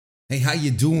Hey, how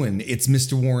you doing? It's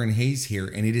Mr. Warren Hayes here,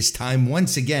 and it is time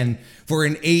once again for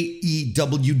an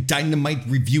AEW Dynamite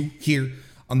review here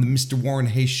on the Mr. Warren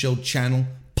Hayes Show channel,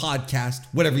 podcast,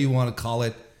 whatever you want to call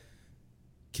it.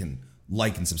 You can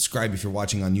like and subscribe if you're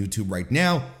watching on YouTube right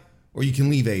now, or you can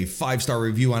leave a 5-star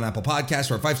review on Apple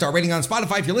Podcasts or a 5-star rating on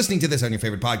Spotify if you're listening to this on your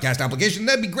favorite podcast application.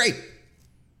 That'd be great.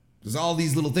 Because all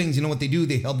these little things, you know what they do?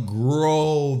 They help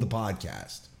grow the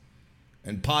podcast.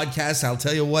 And podcasts, I'll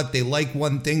tell you what, they like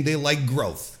one thing, they like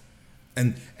growth.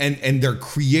 And their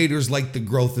creators like the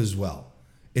growth as well.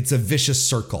 It's a vicious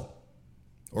circle.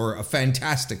 Or a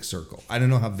fantastic circle. I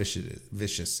don't know how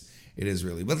vicious it is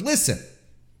really. But listen.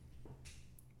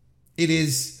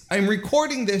 I'm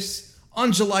recording this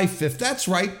on July 5th. That's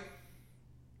right.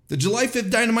 The July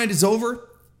 5th Dynamite is over.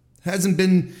 It hasn't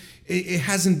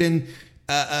been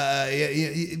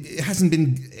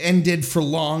ended for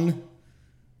long.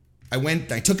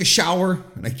 I took a shower,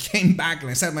 and I came back,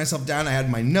 and I sat myself down. I had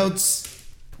my notes.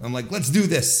 I'm like, let's do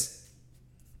this.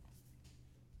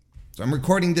 So I'm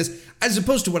recording this as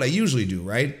opposed to what I usually do,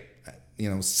 right?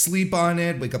 Sleep on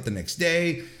it, wake up the next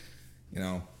day,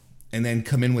 and then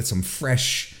come in with some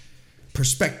fresh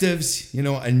perspectives.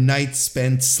 A night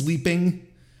spent sleeping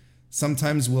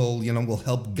sometimes will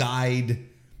help guide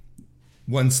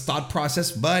one's thought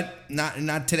process, but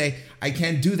not today. I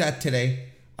can't do that today.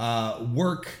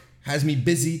 Work has me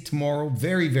busy tomorrow,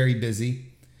 very, very busy.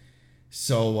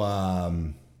 So,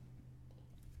 I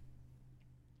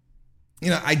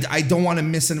don't want to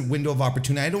miss a window of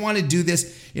opportunity. I don't want to do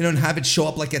this, and have it show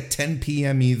up like at 10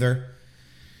 p.m. either.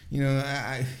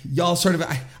 I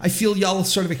feel y'all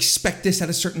sort of expect this at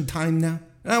a certain time now.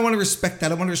 And I want to respect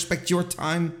that. I want to respect your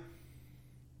time.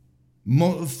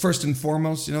 First and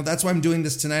foremost, that's why I'm doing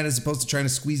this tonight as opposed to trying to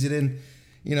squeeze it in,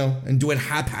 and do it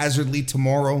haphazardly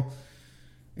tomorrow.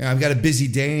 I've got a busy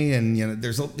day, and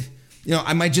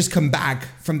I might just come back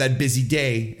from that busy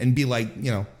day and be like,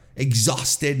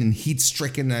 exhausted and heat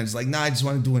stricken. And I was like, I just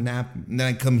want to do a nap. And then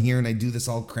I come here and I do this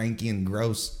all cranky and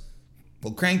gross.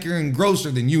 Well, crankier and grosser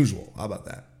than usual. How about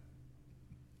that?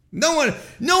 No one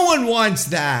wants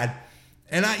that.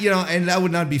 And and that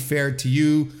would not be fair to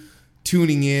you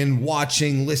tuning in,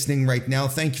 watching, listening right now.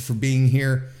 Thank you for being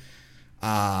here.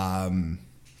 So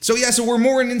we're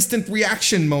more in instant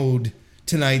reaction mode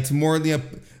tonight. More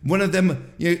one of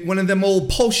them old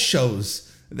post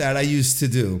shows that I used to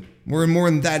do. We're more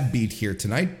in that beat here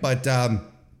tonight, but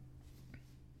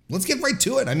let's get right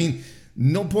to it. I mean,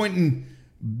 no point in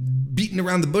beating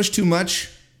around the bush too much.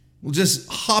 We'll just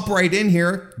hop right in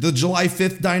here. The July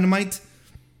 5th Dynamite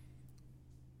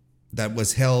that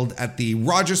was held at the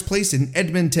Rogers Place in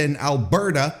Edmonton,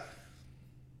 Alberta.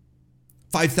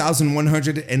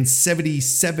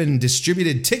 5,177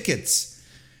 distributed tickets,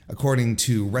 according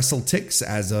to WrestleTix,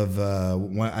 as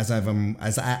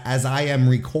I am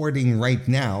recording right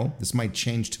now. This might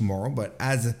change tomorrow, but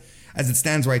as it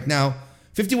stands right now,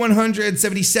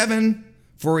 5,177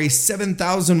 for a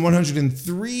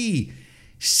 7,103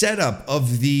 setup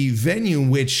of the venue,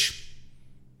 which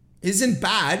isn't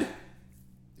bad.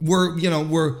 We're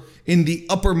in the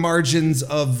upper margins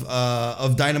of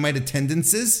Dynamite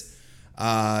attendances.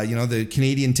 The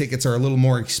Canadian tickets are a little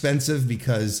more expensive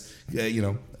because of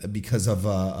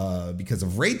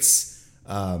rates.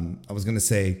 I was going to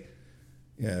say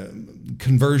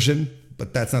conversion,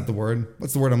 but that's not the word.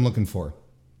 What's the word I'm looking for?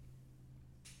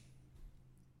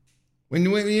 When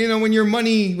your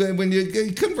money, when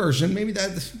you conversion, maybe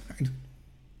that.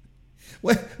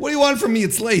 What do you want from me?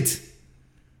 It's late.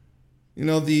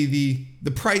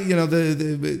 The price.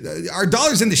 Our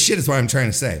dollar's in the shit is what I'm trying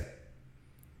to say.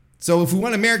 So if we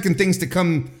want American things to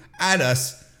come at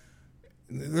us,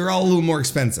 they're all a little more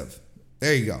expensive.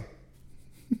 There you go.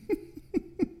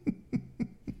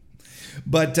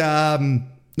 But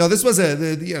no, this was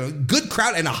a good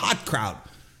crowd and a hot crowd.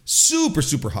 Super,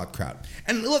 super hot crowd.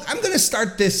 And look, I'm going to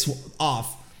start this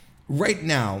off right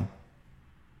now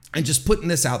and just putting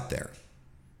this out there.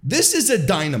 This is a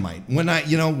Dynamite. When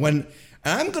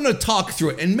I'm going to talk through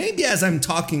it, and maybe as I'm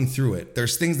talking through it,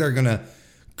 there's things that are going to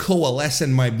coalesce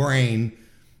in my brain,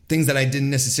 things that I didn't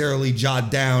necessarily jot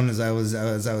down as I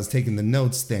was taking the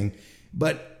notes thing.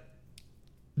 But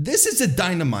this is a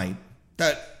Dynamite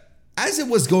that, as it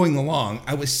was going along,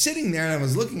 I was sitting there and I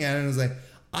was looking at it and I was like,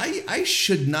 I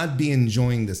should not be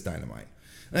enjoying this Dynamite.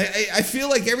 I feel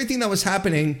like everything that was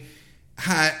happening,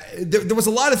 there was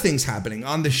a lot of things happening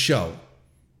on the show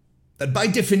that by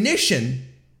definition,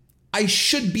 I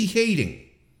should be hating.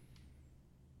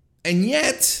 And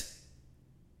yet,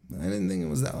 I didn't think it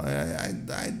was that way.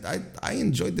 I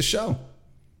enjoyed the show.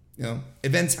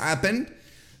 Events happened.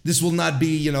 This will not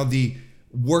be, the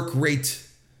work rate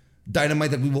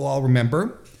Dynamite that we will all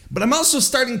remember. But I'm also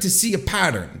starting to see a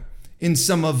pattern in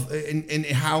in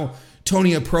how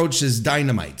Tony approaches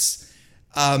Dynamites.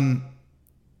 On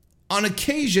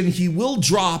occasion, he will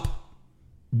drop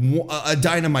a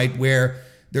Dynamite where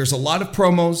there's a lot of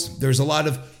promos, there's a lot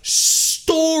of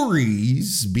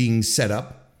stories being set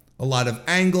up, a lot of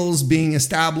angles being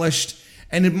established,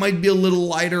 and it might be a little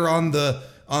lighter on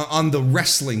the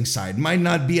wrestling side. Might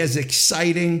not be as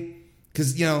exciting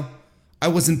because, I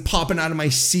wasn't popping out of my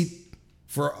seat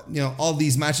for, all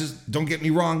these matches. Don't get me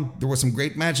wrong. There were some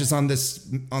great matches on this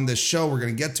show. We're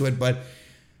going to get to it, but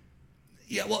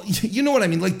yeah, well, you know what I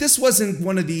mean? Like, this wasn't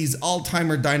one of these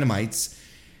all-timer Dynamites,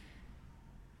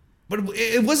 but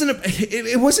it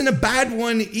wasn't a bad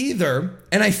one either.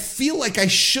 And I feel like I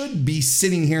should be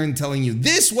sitting here and telling you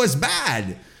this was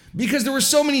bad because there were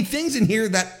so many things in here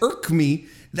that irk me,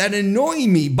 that annoy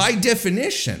me by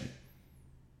definition,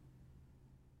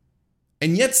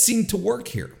 and yet seem to work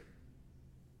here.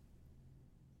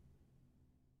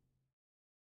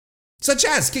 Such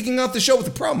as kicking off the show with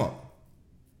a promo.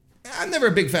 I'm never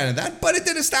a big fan of that, but it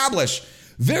did establish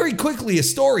very quickly a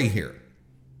story here.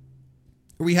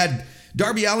 We had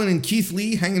Darby Allin and Keith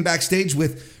Lee hanging backstage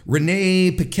with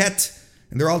Renee Paquette,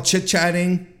 and they're all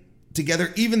chit-chatting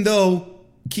together, even though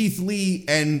Keith Lee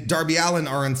and Darby Allin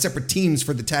are on separate teams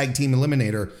for the Tag Team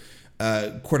Eliminator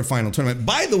quarterfinal tournament.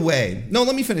 By the way, no,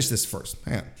 let me finish this first.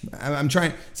 Hang on. I'm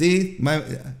trying. See,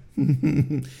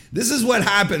 this is what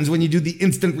happens when you do the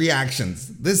instant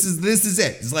reactions. This is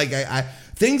it. It's like I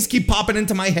things keep popping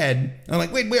into my head. I'm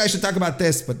like, wait, I should talk about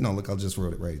this, but no, look, I'll just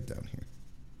write it down here.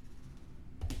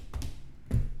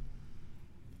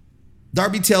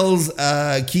 Darby tells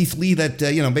Keith Lee that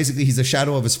basically he's a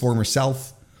shadow of his former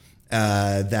self.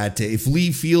 That if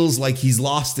Lee feels like he's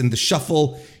lost in the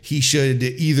shuffle, he should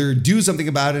either do something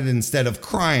about it instead of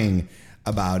crying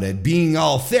about it, being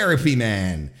all therapy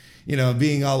man,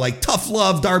 being all like tough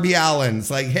love Darby Allin.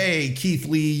 It's like, hey, Keith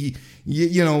Lee,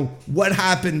 what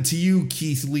happened to you,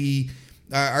 Keith Lee?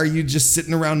 Are you just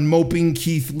sitting around moping,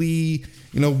 Keith Lee?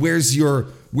 Where's your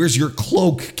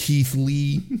cloak, Keith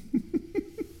Lee?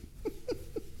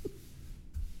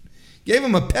 Gave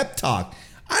him a pep talk.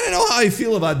 I don't know how I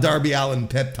feel about Darby Allin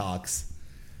pep talks.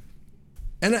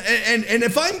 And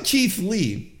if I'm Keith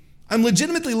Lee, I'm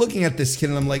legitimately looking at this kid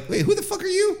and I'm like, wait, who the fuck are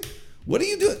you? What are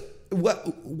you doing?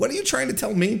 What are you trying to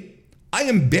tell me? I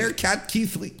am Bearcat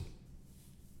Keith Lee.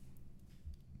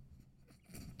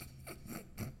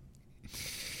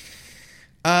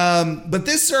 But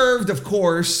this served, of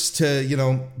course,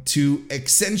 to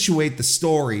accentuate the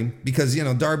story because,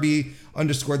 Darby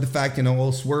underscored the fact,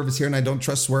 Swerve is here and I don't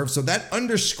trust Swerve. So that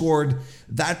underscored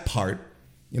that part,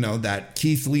 that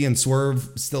Keith Lee and Swerve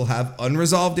still have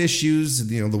unresolved issues.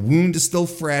 The wound is still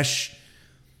fresh,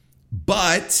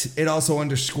 but it also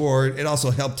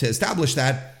helped to establish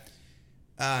that,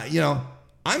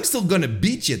 I'm still going to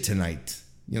beat you tonight.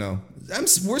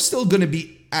 We're still going to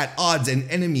be at odds and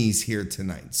enemies here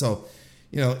tonight. So,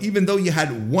 even though you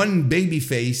had one baby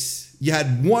face, you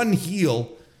had one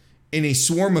heel in a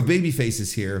swarm of baby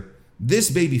faces here, this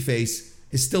baby face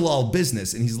is still all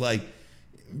business. And he's like,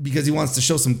 because he wants to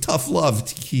show some tough love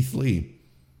to Keith Lee.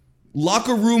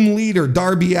 Locker room leader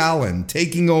Darby Allin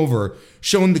taking over,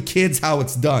 showing the kids how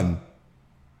it's done.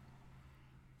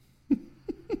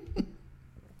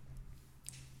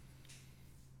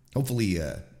 Hopefully,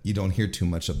 you don't hear too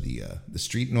much of the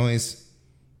street noise.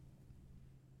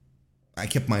 I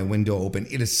kept my window open.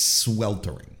 It is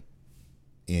sweltering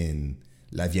in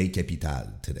La Vieille Capitale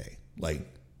today. Like,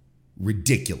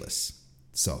 ridiculous.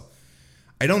 So,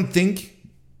 I don't think,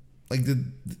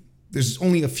 there's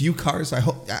only a few cars.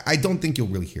 I don't think you'll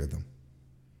really hear them.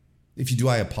 If you do,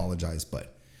 I apologize,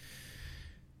 but,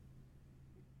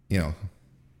 I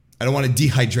don't want to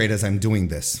dehydrate as I'm doing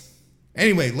this.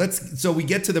 Anyway, so we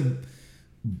get to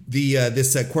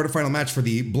this quarterfinal match for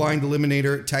the Blind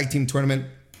Eliminator Tag Team Tournament.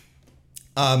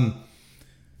 I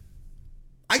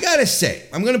gotta say,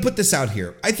 I'm gonna put this out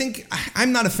here. I think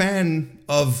I'm not a fan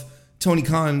of Tony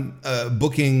Khan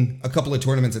booking a couple of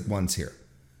tournaments at once here,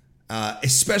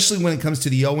 especially when it comes to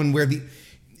the Owen, where the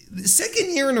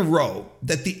second year in a row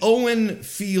that the Owen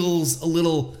feels a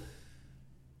little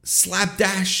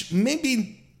slapdash,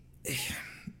 maybe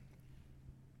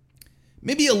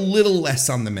a little less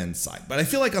on the men's side, but I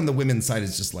feel like on the women's side,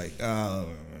 it's just like,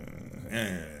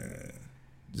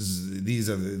 these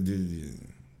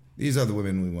are the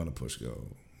women we want to push, go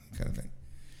kind of thing.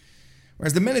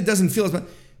 Whereas the men, it doesn't feel as much.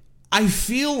 I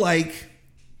feel like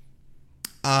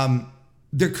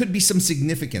there could be some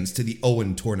significance to the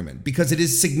Owen tournament because it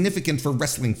is significant for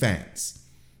wrestling fans.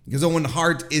 Because Owen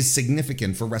Hart is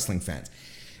significant for wrestling fans.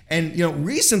 And,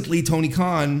 recently Tony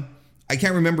Khan, I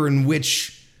can't remember in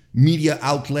which media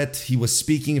outlet he was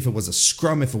speaking, if it was a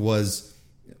scrum, if it was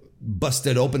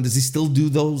Busted Open. Does he still do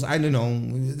those? I don't know.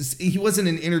 He was in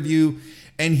an interview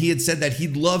and he had said that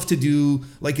he'd love to do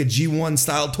like a G1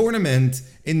 style tournament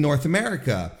in North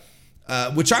America,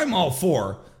 which I'm all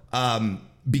for,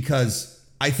 because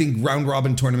I think round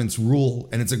robin tournaments rule,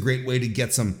 and it's a great way to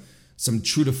get some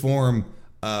true to form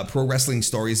pro wrestling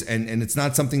stories, and it's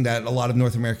not something that a lot of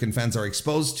North American fans are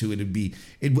exposed to.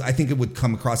 I think it would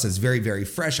come across as very, very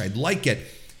fresh. I'd like it,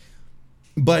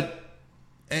 but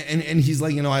and he's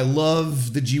like, I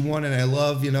love the G1 and I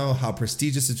love how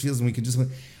prestigious it feels, and we could just.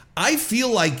 I feel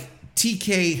like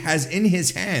TK has in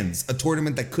his hands a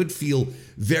tournament that could feel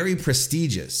very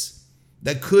prestigious,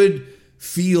 that could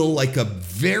feel like a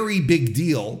very big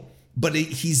deal, but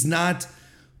he's not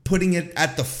putting it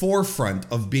at the forefront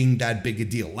of being that big a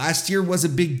deal. Last year was a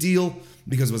big deal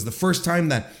because it was the first time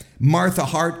that Martha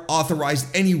Hart authorized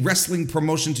any wrestling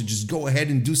promotion to just go ahead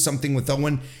and do something with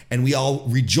Owen, and we all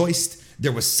rejoiced.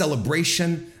 There was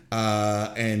celebration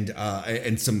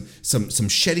and some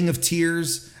shedding of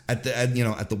tears at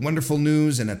the wonderful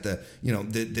news, and at the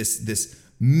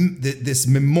this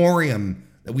memoriam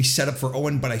that we set up for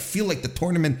Owen. But I feel like the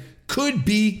tournament could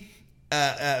be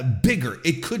bigger.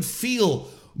 It could feel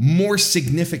more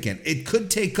significant. It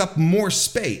could take up more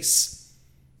space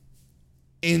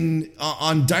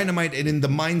on Dynamite and in the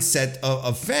mindset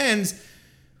of fans.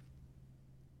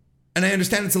 And I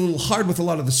understand it's a little hard with a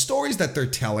lot of the stories that they're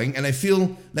telling, and I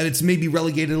feel that it's maybe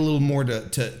relegated a little more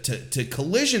to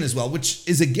Collision as well, which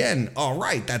is, again, all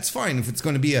right, that's fine. If it's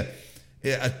going to be a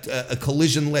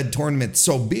Collision-led tournament,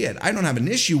 so be it. I don't have an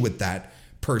issue with that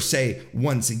per se,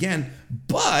 once again.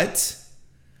 But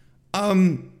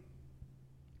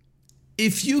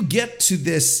if you get to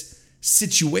this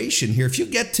situation here, if we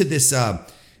get to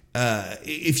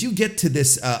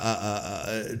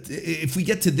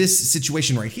this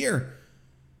situation right here,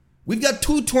 we've got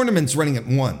 2 tournaments running at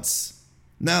once.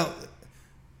 Now,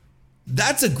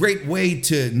 that's a great way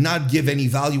to not give any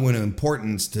value and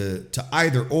importance to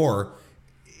either or.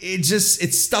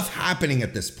 It's stuff happening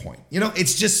at this point.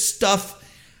 It's just stuff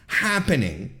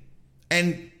happening.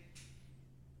 And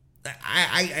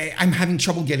I'm having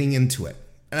trouble getting into it.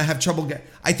 And I have trouble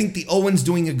I think the Owens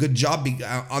doing a good job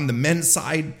on the men's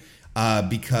side,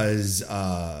 because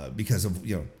of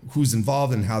who's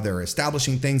involved and how they're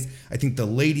establishing things. I think the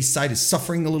ladies' side is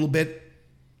suffering a little bit,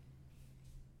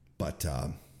 but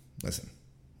listen,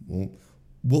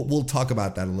 we'll talk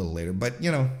about that a little later. But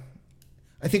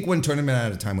I think one tournament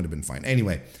at a time would have been fine.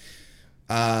 Anyway,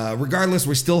 regardless,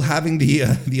 we're still having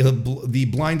the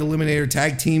blind eliminator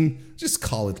tag team. Just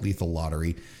call it Lethal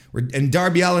Lottery. And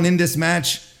Darby Allin in this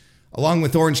match, along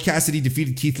with Orange Cassidy,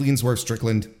 defeated Keith Lee and Swerve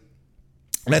Strickland.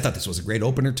 And I thought this was a great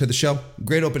opener to the show.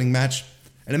 Great opening match.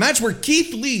 And a match where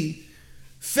Keith Lee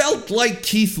felt like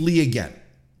Keith Lee again.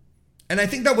 And I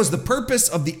think that was the purpose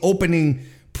of the opening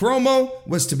promo,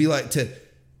 was to be like, to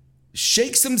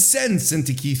shake some sense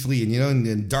into Keith Lee.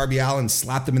 And Darby Allin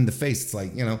slapped him in the face. It's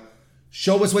like,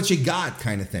 show us what you got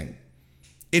kind of thing.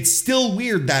 It's still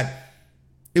weird that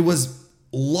it was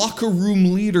locker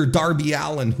room leader Darby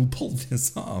Allin who pulled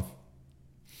this off.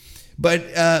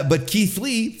 But Keith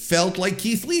Lee felt like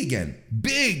Keith Lee again.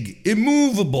 Big,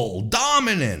 immovable,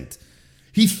 dominant.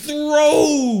 He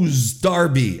throws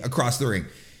Darby across the ring.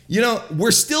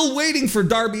 We're still waiting for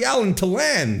Darby Allin to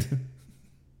land.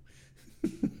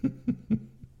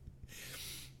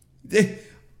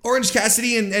 Orange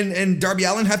Cassidy and Darby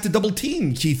Allin have to double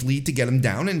team Keith Lee to get him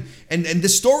down. And the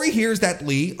story here is that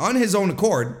Lee, on his own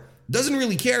accord, doesn't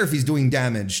really care if he's doing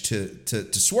damage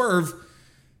to Swerve.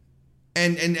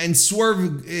 And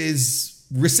Swerve is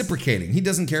reciprocating. He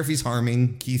doesn't care if he's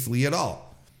harming Keith Lee at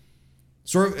all.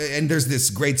 Swerve, and there's this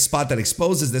great spot that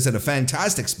exposes this, at a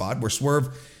fantastic spot where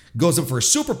Swerve goes up for a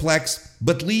superplex,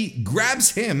 but Lee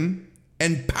grabs him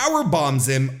and power bombs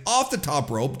him off the top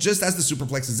rope just as the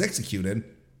superplex is executed.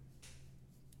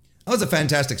 That was a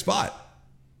fantastic spot.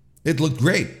 It looked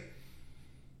great.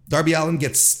 Darby Allin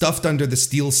gets stuffed under the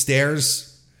steel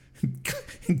stairs.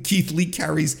 Keith Lee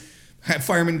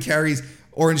fireman carries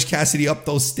Orange Cassidy up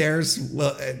those stairs.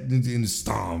 And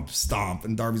stomp.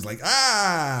 And Darby's like,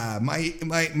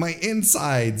 my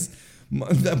insides,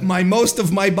 my most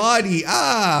of my body.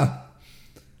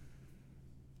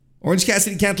 Orange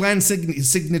Cassidy can't land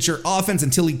signature offense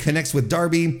until he connects with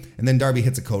Darby, and then Darby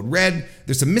hits a code red.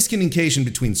 There's some miscommunication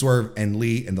between Swerve and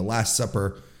Lee, and the Last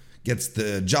Supper gets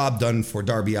the job done for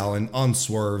Darby Allin on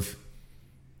Swerve.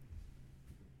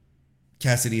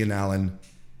 Cassidy and Allin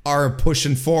are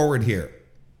pushing forward here.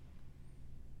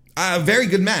 A very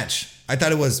good match. I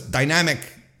thought it was dynamic.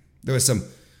 There was some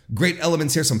great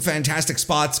elements here, some fantastic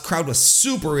spots. Crowd was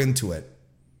super into it.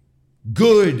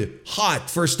 Good, hot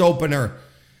first opener,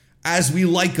 as we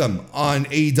like them on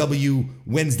AEW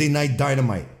Wednesday Night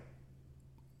Dynamite.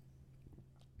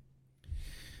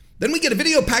 Then we get a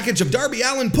video package of Darby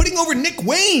Allin putting over Nick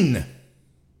Wayne,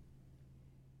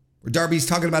 where Darby's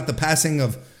talking about the passing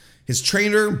of his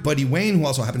trainer, Buddy Wayne, who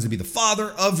also happens to be the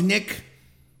father of Nick,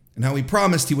 and how he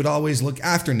promised he would always look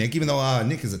after Nick, even though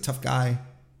Nick is a tough guy.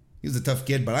 He was a tough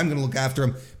kid, but I'm going to look after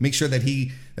him, make sure that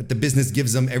the business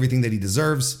gives him everything that he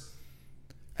deserves.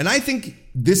 And I think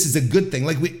this is a good thing.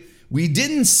 Like we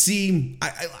didn't see.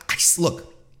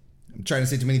 Look, I'm trying to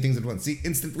say too many things at once. See,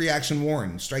 instant reaction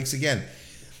warning strikes again.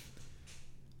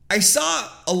 I saw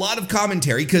a lot of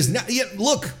commentary because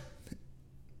look,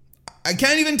 I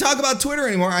can't even talk about Twitter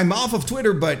anymore. I'm off of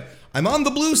Twitter, but I'm on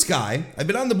the Blue Sky. I've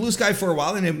been on the Blue Sky for a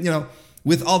while, and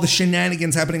with all the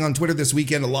shenanigans happening on Twitter this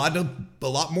weekend, a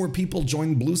lot more people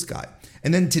joined Blue Sky.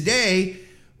 And then today,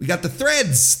 we got the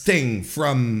Threads thing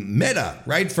from Meta,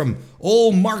 right? From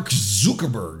old Mark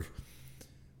Zuckerberg.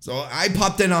 So I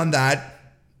popped in on that,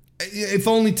 if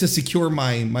only to secure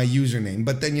my username.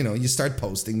 But then, you start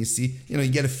posting, you see, you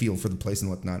get a feel for the place and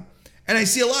whatnot. And I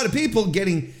see a lot of people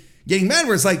getting mad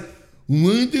where it's like,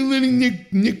 why aren't they letting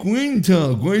Nick Wayne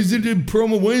talk? Why is it a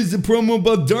promo? Why is the promo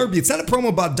about Darby? It's not a promo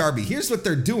about Darby. Here's what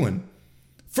they're doing.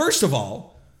 First of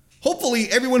all, hopefully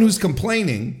everyone who's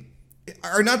complaining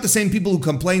are not the same people who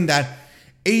complain that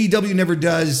AEW never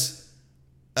does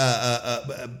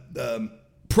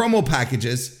promo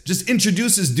packages, just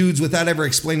introduces dudes without ever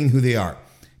explaining who they are.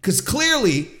 Because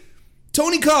clearly,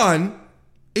 Tony Khan,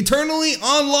 eternally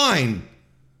online,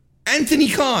 Anthony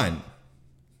Khan,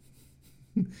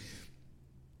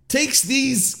 takes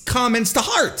these comments to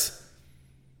heart.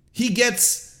 He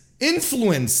gets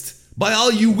influenced by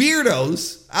all you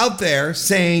weirdos out there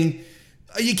saying,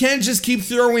 you can't just keep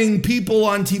throwing people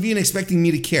on TV and expecting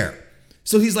me to care.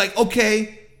 So he's like,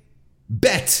 okay,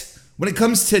 bet. When it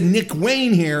comes to Nick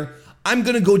Wayne here, I'm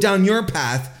going to go down your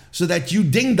path so that you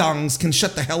ding-dongs can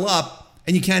shut the hell up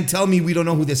and you can't tell me we don't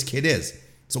know who this kid is.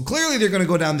 So clearly they're going to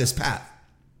go down this path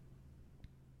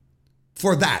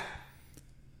for that.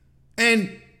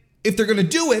 And if they're going to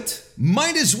do it,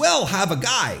 might as well have a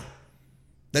guy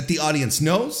that the audience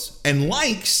knows and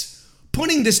likes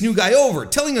putting this new guy over,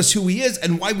 telling us who he is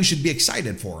and why we should be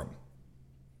excited for him.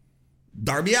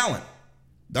 Darby Allin.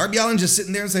 Darby Allin just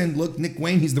sitting there saying, look, Nick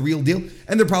Wayne, he's the real deal.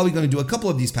 And they're probably going to do a couple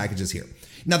of these packages here.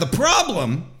 Now, the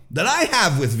problem that I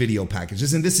have with video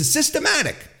packages, and this is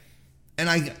systematic, and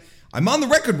I'm on the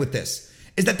record with this,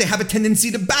 is that they have a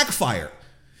tendency to backfire.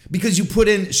 Because you put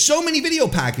in so many video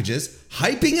packages,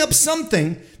 hyping up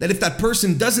something that if that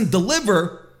person doesn't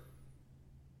deliver,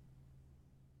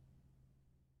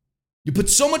 you put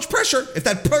so much pressure. If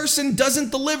that person doesn't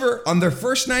deliver on their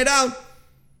first night out,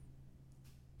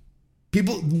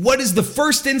 people, what is the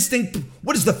first instinct?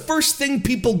 What is the first thing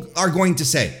people are going to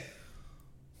say?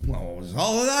 Well, what was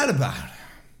all of that about?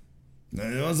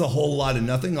 There was a whole lot of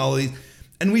nothing. All of these,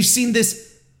 and we've seen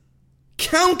this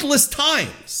countless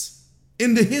times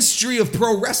in the history of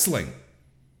pro wrestling.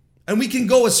 And we can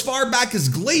go as far back as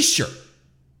Glacier.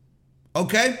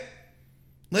 Okay?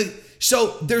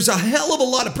 So there's a hell of a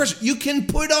lot of pressure. You can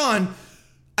put on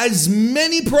as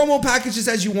many promo packages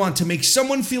as you want to make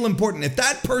someone feel important. If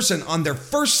that person on their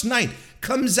first night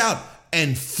comes out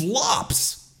and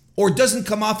flops or doesn't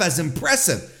come off as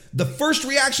impressive, the first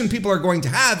reaction people are going to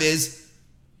have is,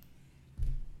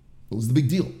 what was the big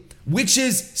deal? Which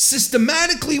is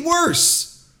systematically worse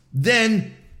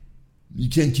then you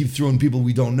can't keep throwing people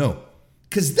we don't know.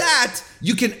 Because that,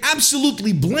 you can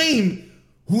absolutely blame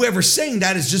whoever's saying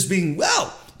that as just being,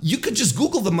 well, you could just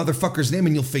Google the motherfucker's name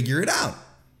and you'll figure it out.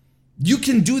 You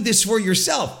can do this for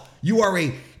yourself. You are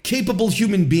a capable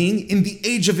human being in the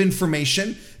age of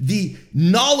information. The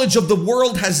knowledge of the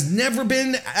world has never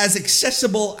been as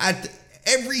accessible at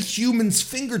every human's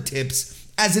fingertips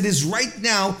as it is right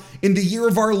now in the year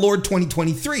of our Lord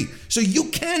 2023. So you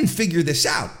can figure this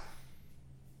out.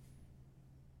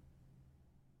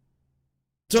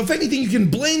 So if anything, you can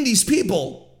blame these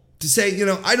people to say,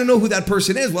 I don't know who that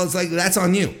person is. Well, it's like, that's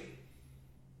on you.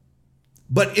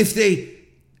 But if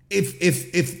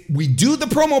we do the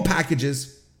promo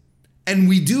packages and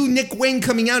we do Nick Wayne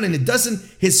coming out and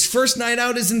his first night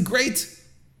out isn't great,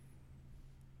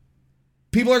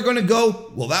 people are going to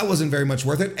go, well, that wasn't very much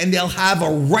worth it. And they'll have a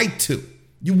right to.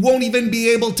 You won't even be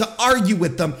able to argue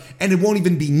with them. And it won't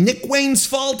even be Nick Wayne's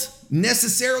fault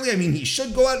necessarily. I mean, he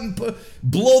should go out and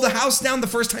blow the house down the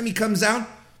first time he comes out.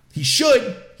 He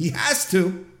should. He has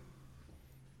to.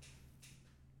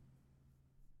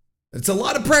 It's a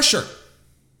lot of pressure.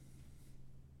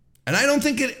 And I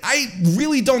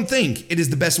really don't think it is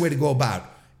the best way to go about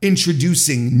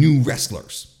introducing new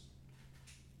wrestlers.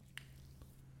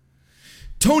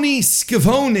 Tony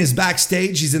Schiavone is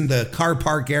backstage. He's in the car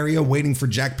park area waiting for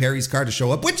Jack Perry's car to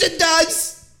show up, which it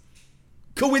does,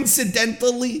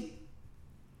 coincidentally.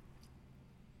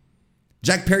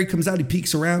 Jack Perry comes out, he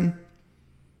peeks around.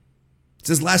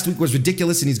 Says last week was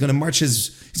ridiculous and he's going to march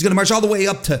all the way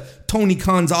up to Tony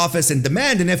Khan's office and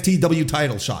demand an FTW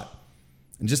title shot.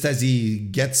 And just as he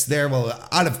gets there, well,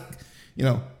 out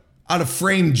of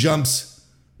frame jumps,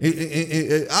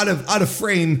 out of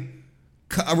frame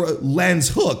lands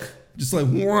Hook, just like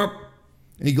whoop,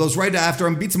 and he goes right after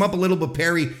him, beats him up a little, but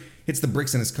Perry hits the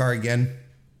bricks in his car again.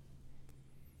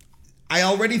 I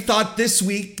already thought this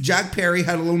week Jack Perry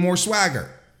had a little more swagger.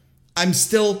 I'm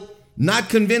still not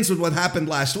convinced with what happened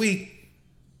last week,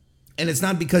 and it's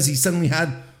not because he suddenly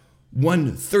had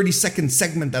one 30-second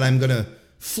segment that I'm going to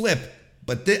flip,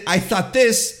 but I thought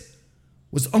this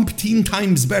was umpteen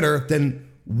times better than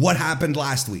what happened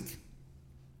last week.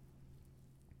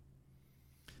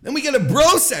 Then we get a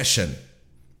bro session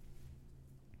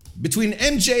between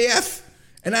MJF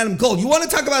and Adam Cole. You want to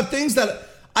talk about things that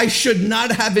I should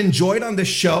not have enjoyed on this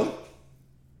show?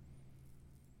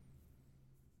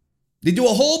 They do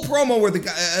a whole promo where the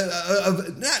guy,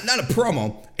 not a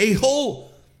promo, a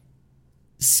whole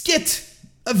skit,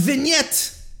 a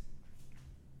vignette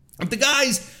of the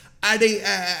guys at a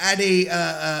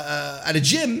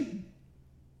gym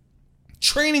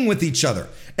training with each other.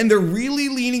 And they're really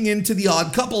leaning into the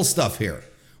odd couple stuff here,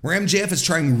 where MJF is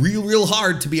trying real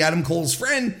hard to be Adam Cole's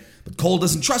friend, but Cole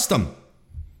doesn't trust him.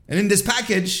 And in this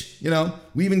package,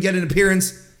 we even get an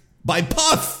appearance by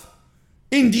Puff,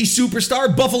 indie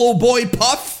superstar, Buffalo Boy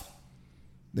Puff.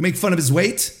 They make fun of his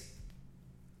weight.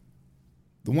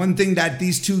 The one thing that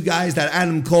these two guys, that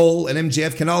Adam Cole and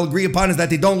MJF, can all agree upon is that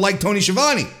they don't like Tony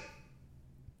Schiavone.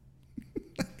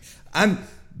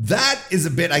 That is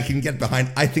a bit I can get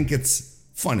behind. I think it's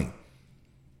funny.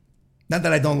 Not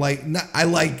that I don't like, I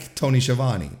like Tony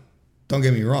Schiavone. Don't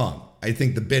get me wrong. I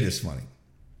think the bit is funny.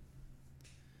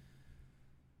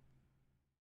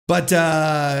 But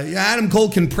Adam Cole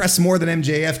can press more than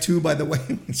MJF too, by the way.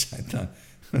 Which I thought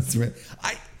that's right.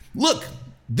 Look,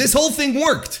 this whole thing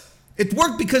worked. It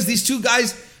worked because these two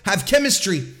guys have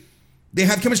chemistry. They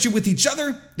have chemistry with each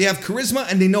other. They have charisma,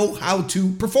 and they know how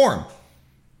to perform.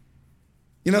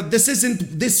 This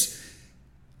isn't this.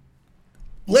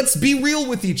 Let's be real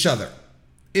with each other.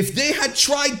 If they had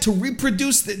tried to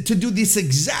reproduce, to do this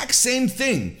exact same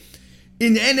thing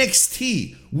in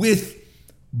NXT with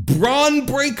Braun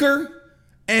Breaker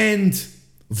and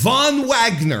Von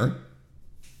Wagner,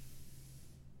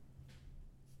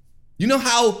 you know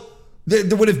how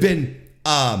there would have been,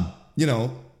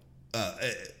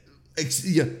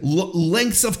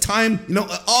 lengths of time,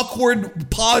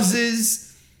 awkward pauses,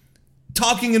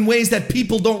 talking in ways that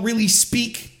people don't really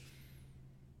speak,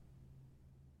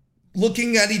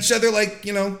 looking at each other like,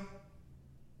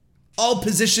 all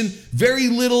position, very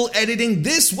little editing.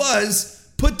 This was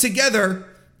put together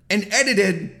and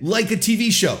edited like a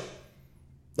TV show.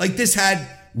 Like this had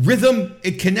rhythm,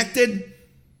 it connected.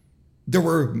 There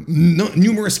were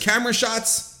numerous camera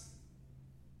shots.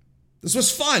 This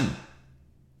was fun.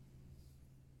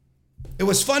 It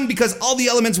was fun because all the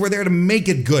elements were there to make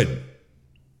it good.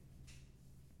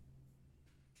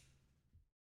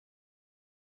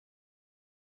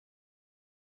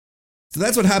 So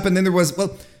that's what happened. Then there was,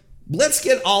 let's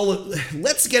get all of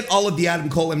the Adam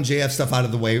Cole MJF stuff out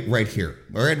of the way right here.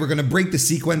 All right, we're going to break the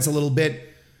sequence a little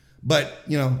bit, but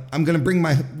I'm going to bring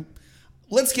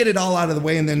let's get it all out of the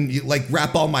way and then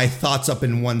wrap all my thoughts up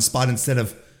in one spot instead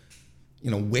of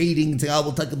waiting until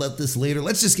we'll talk about this later.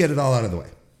 Let's just get it all out of the way.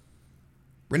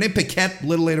 Renee Paquette, a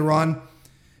little later on,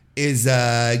 is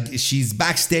she's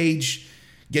backstage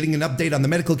getting an update on the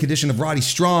medical condition of Roddy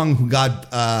Strong, who got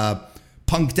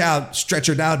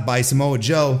stretchered out by Samoa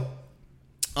Joe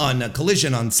on a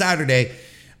Collision on Saturday.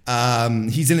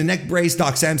 He's in a neck brace.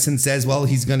 Doc Samson says,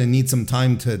 he's going to need some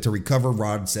time to recover.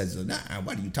 Rod says, nah,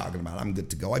 what are you talking about? I'm good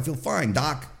to go. I feel fine,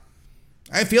 Doc.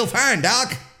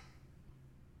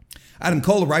 Adam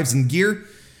Cole arrives in gear,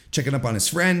 checking up on his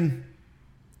friend.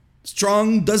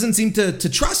 Strong doesn't seem to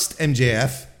trust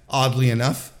MJF, oddly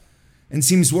enough, and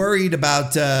seems worried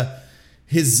about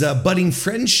his budding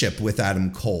friendship with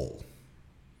Adam Cole.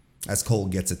 As Cole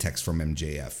gets a text from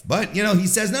MJF. But, he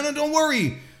says, no, don't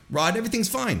worry, Rod, everything's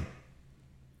fine.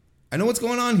 I know what's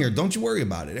going on here. Don't you worry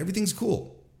about it. Everything's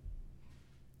cool.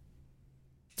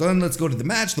 So then let's go to the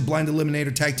match, the Blind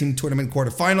Eliminator Tag Team Tournament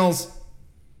quarterfinals.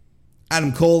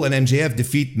 Adam Cole and MJF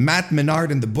defeat Matt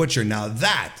Menard and The Butcher. Now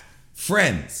that,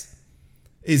 friends,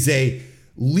 is a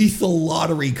lethal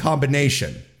lottery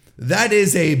combination. That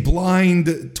is a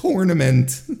blind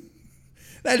tournament.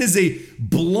 That is a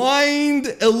blind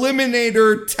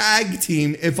eliminator tag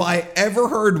team, if I ever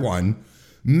heard one.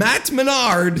 Matt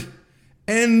Menard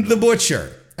and The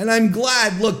Butcher. And I'm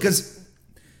glad, look, because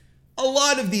a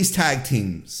lot of these tag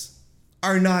teams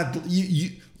are not...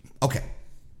 Okay,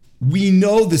 we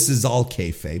know this is all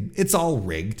kayfabe. It's all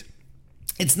rigged.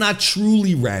 It's not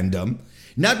truly random.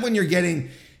 Not when you're getting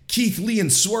Keith Lee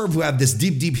and Swerve, who have this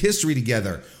deep, deep history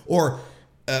together, or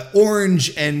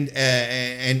Orange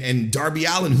and Darby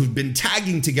Allin, who've been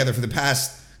tagging together for the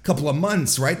past couple of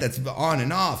months, right? That's on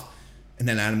and off. And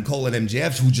then Adam Cole and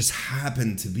MJF, who just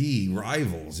happen to be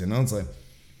rivals, you know? It's like,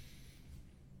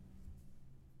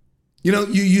 you know,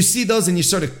 you see those and you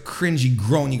sort of cringy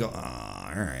groan. You go,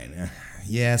 oh, all right.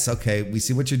 Yes, okay, we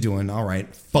see what you're doing. All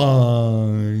right,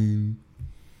 fine.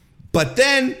 But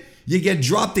then you get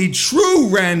dropped a true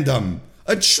random,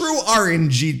 a true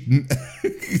RNG,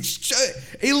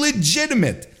 a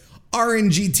legitimate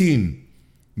RNG team.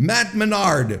 Matt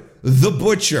Menard, The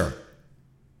Butcher.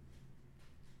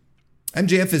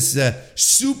 MJF is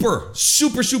super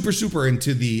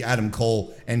into the Adam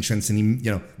Cole entrance, and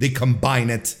they combine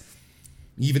it.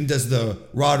 He even does the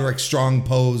Roderick Strong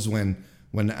pose when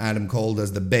Adam Cole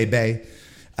does the bebe.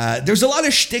 There's a lot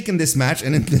of shtick in this match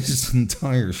and in this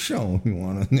entire show.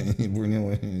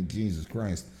 Jesus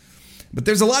Christ. But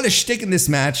there's a lot of shtick in this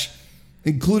match,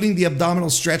 including the abdominal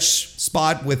stretch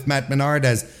spot with Matt Menard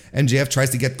as MJF tries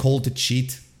to get Cole to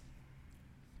cheat.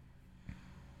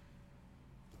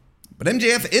 But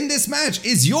MJF in this match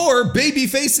is your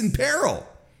babyface in peril.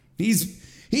 He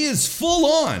is full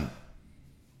on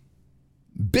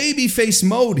babyface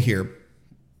mode here.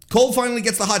 Cole finally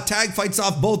gets the hot tag, fights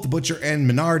off both the Butcher and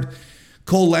Menard.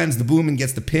 Cole lands the boom and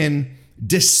gets the pin,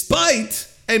 despite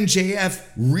MJF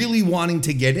really wanting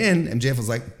to get in. MJF was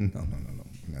like, no, I'm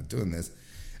not doing this.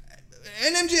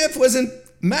 And MJF wasn't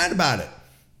mad about it.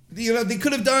 They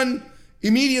could have done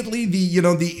immediately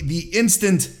the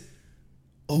instant,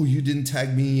 oh, you didn't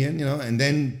tag me in, and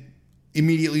then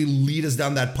immediately lead us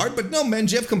down that part. But no,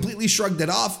 MJF completely shrugged it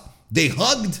off. They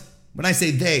hugged. When I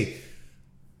say they,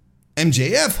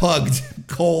 MJF hugged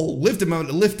Cole, lifted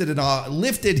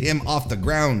him off the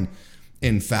ground,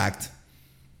 in fact.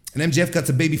 And MJF cuts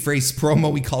a babyface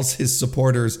promo. He calls his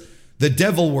supporters the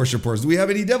devil worshippers. Do we have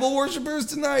any devil worshippers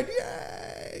tonight?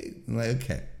 Yay! I'm like,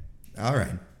 okay. All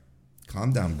right.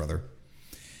 Calm down, brother.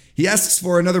 He asks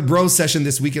for another bro session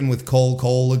this weekend with Cole.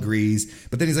 Cole agrees.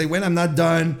 But then he's like, when I'm not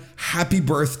done, happy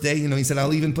birthday. He said,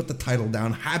 I'll even put the title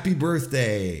down. Happy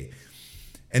birthday.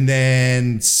 And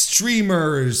then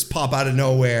streamers pop out of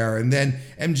nowhere. And then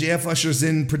MJF ushers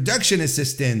in production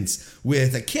assistants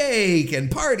with a cake and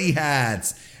party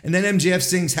hats. And then MJF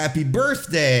sings happy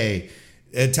birthday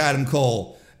to Adam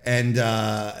Cole. And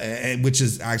which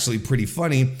is actually pretty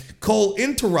funny. Cole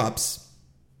interrupts.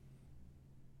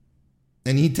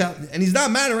 And he's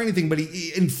not mad or anything, but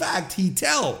in fact, he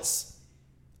tells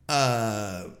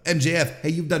MJF, hey,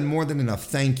 you've done more than enough.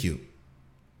 Thank you.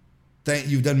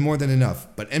 You've done more than enough.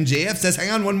 But MJF says,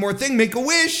 hang on, one more thing, make a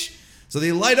wish. So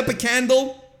they light up a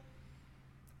candle.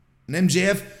 And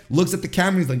MJF looks at the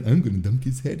camera. He's like, I'm going to dunk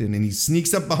his head in. And he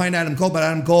sneaks up behind Adam Cole. But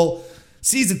Adam Cole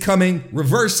sees it coming,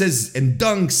 reverses, and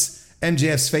dunks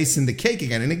MJF's face in the cake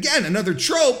again. And again, another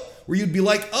trope where you'd be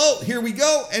like, oh, here we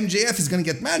go. MJF is going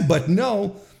to get mad. But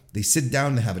no, they sit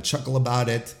down, they have a chuckle about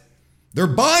it. They're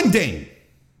bonding.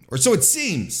 Or so it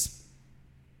seems.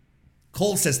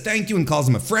 Cole says thank you and calls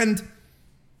him a friend.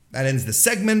 That ends the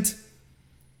segment.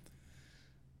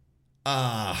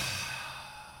 That's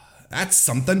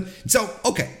something. So,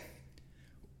 okay.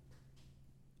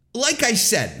 Like I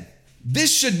said,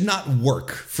 this should not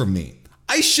work for me.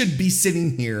 I should be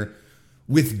sitting here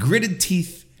with gritted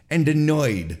teeth and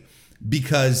annoyed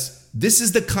because this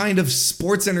is the kind of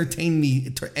sports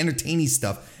entertaining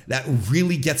stuff that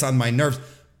really gets on my nerves.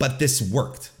 But this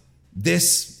worked.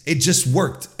 It just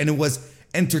worked, and it was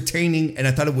entertaining, and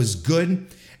I thought it was good,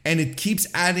 and it keeps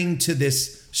adding to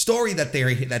this story that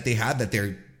they have, that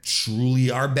they truly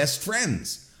are best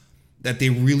friends, that they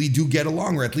really do get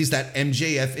along, or at least that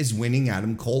MJF is winning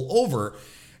Adam Cole over.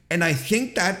 And I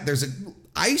think that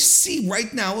I see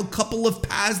right now a couple of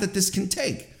paths that this can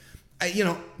take.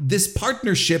 This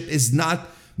partnership is not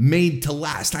made to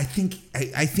last. I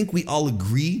think we all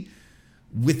agree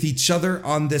with each other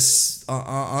on this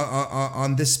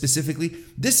specifically.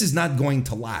 This is not going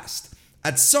to last.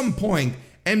 At some point,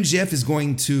 MJF is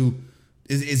going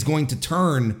to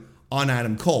turn on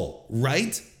Adam Cole,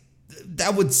 right?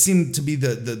 That would seem to be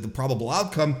the probable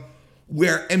outcome,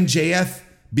 where MJF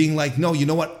being like, no, you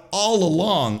know what? All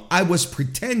along, I was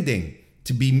pretending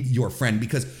to be your friend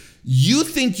because you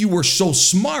think you were so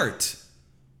smart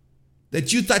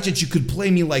that you thought that you could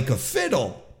play me like a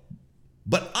fiddle.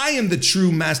 But I am the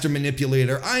true master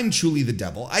manipulator. I'm truly the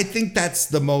devil. I think that's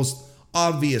the most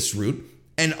obvious route.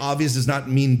 And obvious does not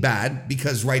mean bad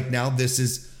because right now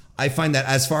I find that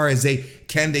as far as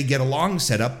can they get along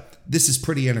setup, this is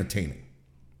pretty entertaining.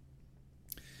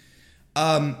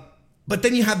 But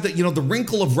then you have the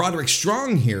wrinkle of Roderick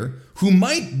Strong here, who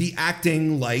might be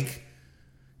acting like,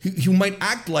 who might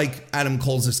act like Adam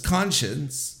Cole's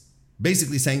conscience,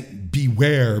 basically saying,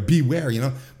 beware,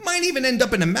 might even end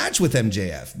up in a match with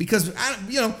MJF because,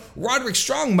 Roderick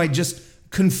Strong might just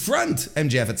confront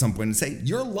MJF at some point and say,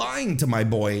 you're lying to my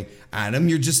boy, Adam.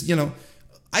 You're just,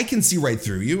 I can see right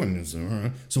through you.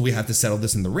 And so we have to settle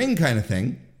this in the ring kind of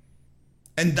thing.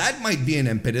 And that might be an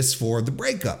impetus for the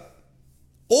breakup.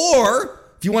 Or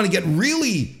if you want to get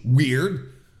really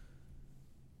weird,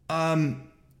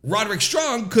 Roderick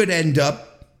Strong could end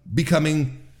up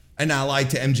becoming an ally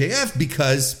to MJF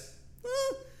because,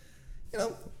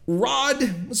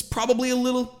 Rod was probably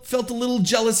felt a little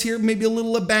jealous here, maybe a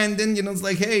little abandoned. It's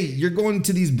like, hey, you're going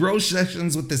to these bro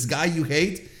sessions with this guy you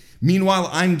hate. Meanwhile,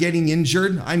 I'm getting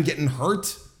injured. I'm getting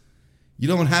hurt. You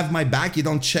don't have my back. You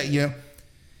don't check,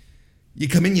 you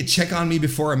come in, you check on me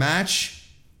before a match.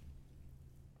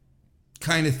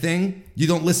 Kind of thing. You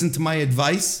don't listen to my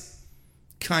advice.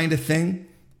 Kind of thing.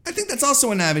 I think that's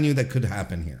also an avenue that could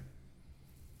happen here.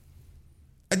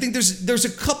 I think there's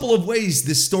a couple of ways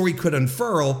this story could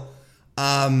unfurl,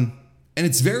 and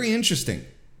it's very interesting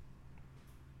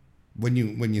when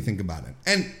you think about it.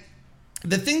 And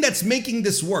the thing that's making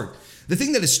this work, the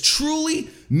thing that is truly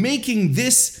making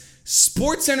this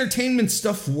sports entertainment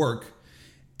stuff work,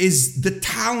 is the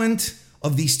talent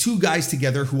of these two guys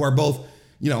together who are both,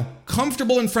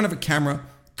 comfortable in front of a camera,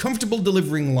 comfortable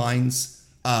delivering lines,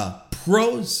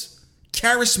 pros,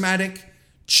 charismatic,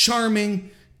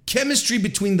 charming, chemistry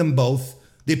between them both.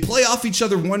 They play off each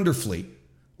other wonderfully.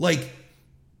 Like,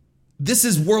 this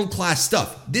is world-class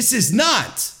stuff. This is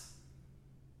not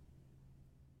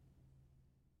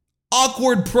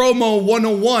awkward promo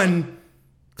 101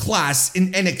 class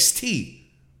in NXT.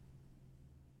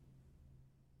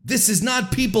 This is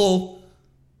not people,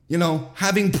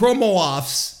 having promo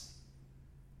offs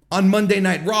on Monday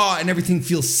Night Raw and everything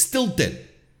feels stilted.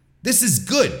 This is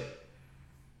good.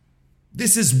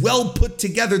 This is well put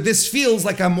together. This feels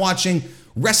like I'm watching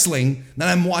wrestling, that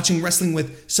I'm watching wrestling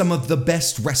with some of the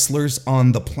best wrestlers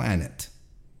on the planet.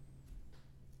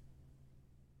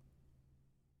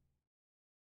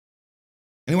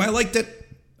 Anyway, I liked it,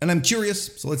 and I'm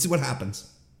curious, so let's see what happens.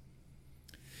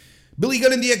 Billy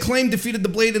Gunn and the Acclaim defeated the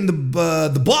Blade and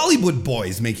the Bollywood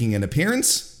Boys, making an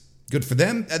appearance. Good for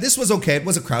them. This was okay. It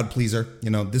was a crowd pleaser.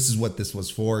 This is what this was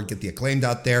for. Get the Acclaimed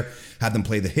out there, have them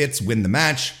play the hits, win the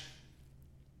match.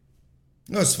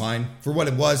 It was fine for what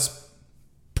it was.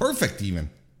 Perfect even.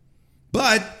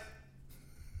 But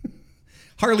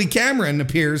Harley Cameron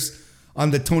appears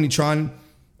on the Tonytron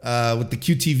with the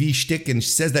QTV shtick and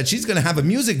says that she's going to have a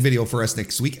music video for us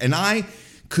next week. And I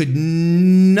could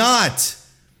not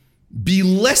be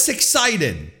less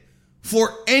excited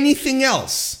for anything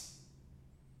else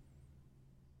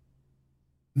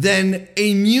than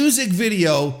a music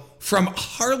video from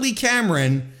Harley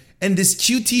Cameron and this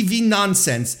QTV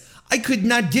nonsense. I could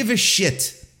not give a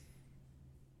shit.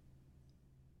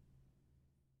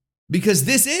 Because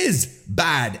this is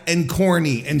bad and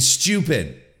corny and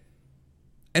stupid.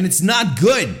 And it's not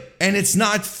good. And it's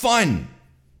not fun.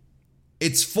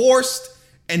 It's forced.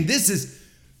 And this is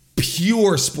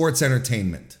pure sports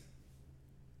entertainment.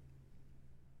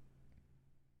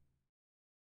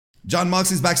 John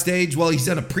Moxley's backstage. Well, he's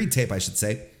done a pre-tape, I should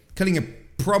say. Cutting a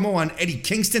promo on Eddie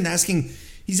Kingston, asking...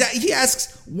 He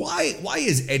asks, why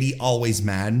is Eddie always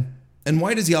mad? And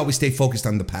why does he always stay focused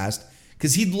on the past?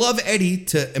 Because he'd love Eddie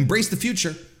to embrace the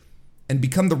future and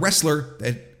become the wrestler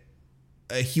that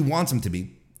he wants him to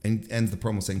be. And ends the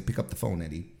promo saying, pick up the phone,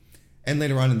 Eddie. And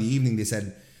later on in the evening, they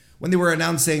said, when they were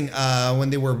announcing, when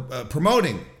they were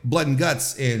promoting Blood and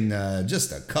Guts in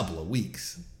just a couple of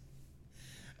weeks,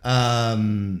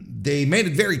 they made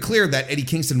it very clear that Eddie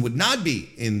Kingston would not be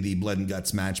in the Blood and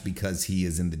Guts match because he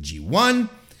is in the G1.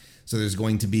 So there's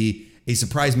going to be a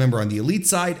surprise member on the Elite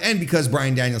side. And because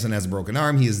Bryan Danielson has a broken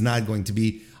arm, he is not going to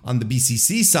be on the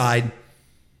BCC side.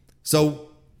 So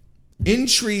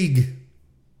intrigue.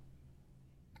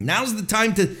 Now's the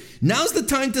time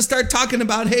to start talking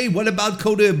about, hey, what about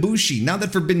Kota Ibushi? Now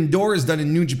that Forbidden Door is done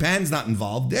and New Japan's not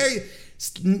involved,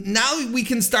 now we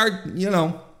can start,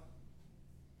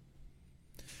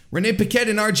 Renee Paquette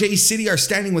and RJ City are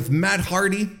standing with Matt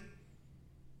Hardy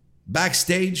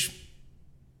backstage.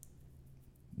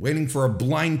 waiting for a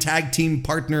blind tag team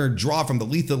partner draw from the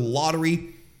Lethal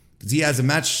Lottery because he has a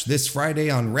match this Friday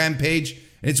on Rampage.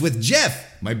 And it's with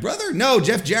Jeff, my brother? No,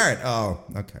 Jeff Jarrett. Oh,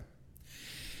 okay.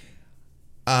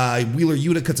 Wheeler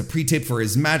Yuta cuts a pre-tape for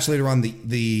his match later on in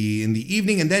the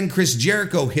evening, and then Chris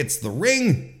Jericho hits the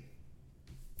ring.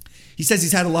 He says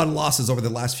he's had a lot of losses over the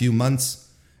last few months,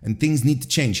 and things need to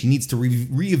change. He needs to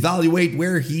reevaluate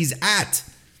where he's at.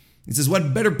 He says,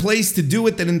 what better place to do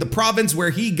it than in the province where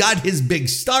he got his big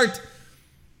start?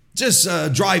 Just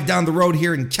drive down the road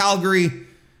here in Calgary,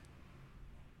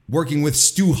 working with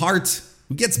Stu Hart,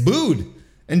 who gets booed.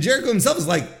 And Jericho himself is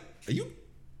like, Are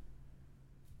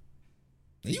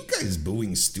you guys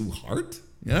booing Stu Hart?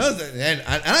 You know, and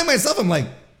I myself, I'm like,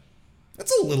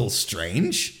 that's a little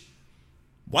strange.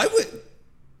 Why would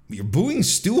you're booing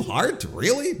Stu Hart?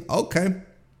 Really? Okay.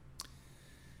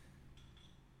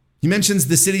 He mentions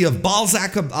the city of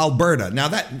Balzac, Alberta. Now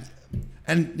that,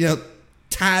 and you know,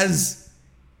 Taz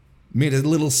made a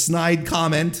little snide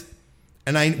comment,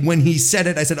 and when he said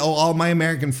it, I said, "Oh, all my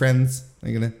American friends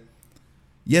are gonna."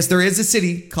 Yes, there is a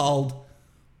city called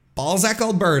Balzac,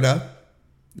 Alberta.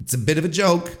 It's a bit of a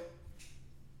joke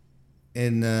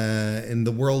in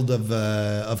the world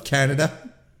of Canada.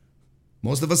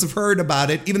 Most of us have heard about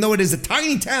it, even though it is a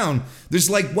tiny town. There's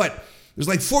like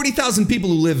 40,000 people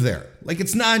who live there. Like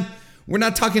it's not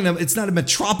a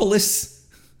metropolis.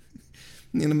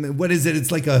 You know, what is it?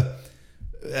 It's like a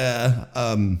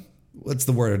what's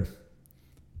the word?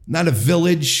 Not a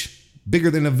village,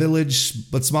 bigger than a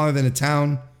village, but smaller than a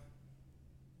town.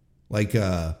 Like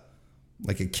a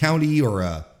county or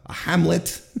a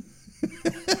hamlet.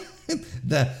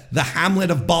 the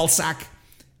hamlet of Balzac.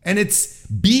 And it's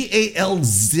Balzac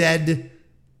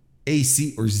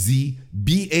or Z,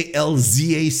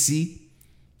 Balzac,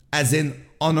 as in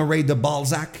Honoré de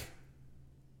Balzac,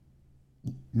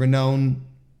 renowned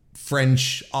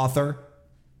French author.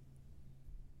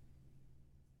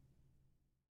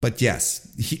 But yes,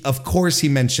 of course he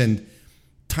mentioned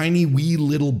tiny wee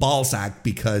little Balzac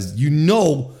because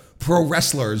pro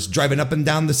wrestlers driving up and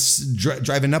down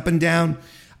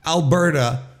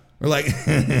Alberta. We're like,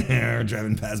 we're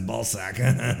driving past Balzac.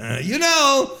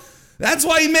 That's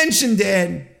why he mentioned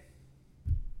it.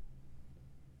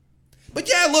 But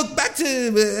yeah, look, back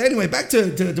to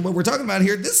what we're talking about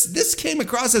here. This came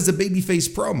across as a babyface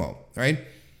promo, right?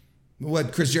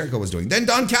 What Chris Jericho was doing. Then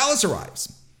Don Callis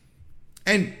arrives.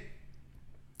 And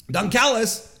Don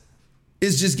Callis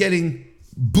is just getting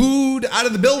booed out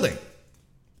of the building.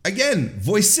 Again,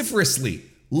 vociferously,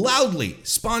 loudly,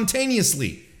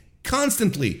 spontaneously,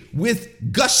 constantly,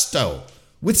 with gusto,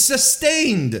 with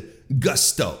sustained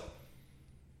gusto.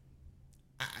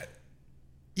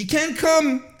 You can't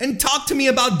come and talk to me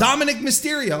about Dominic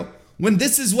Mysterio when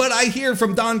this is what I hear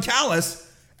from Don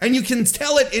Callis, and you can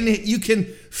you can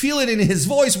feel it in his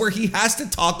voice where he has to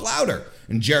talk louder.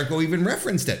 And Jericho even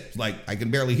referenced it. Like, I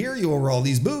can barely hear you over all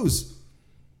these boos.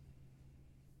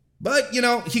 But,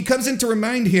 he comes in to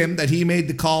remind him that he made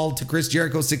the call to Chris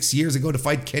Jericho 6 years ago to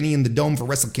fight Kenny in the Dome for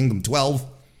Wrestle Kingdom 12.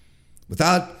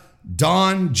 Without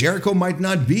Don, Jericho might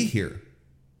not be here.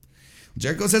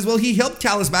 Jericho says, well, he helped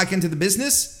Callis back into the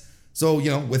business. So,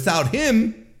 without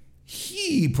him,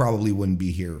 he probably wouldn't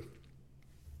be here.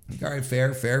 All right,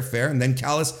 fair. And then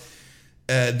Callis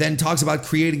then talks about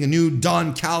creating a new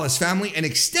Don Callis family and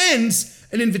extends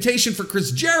an invitation for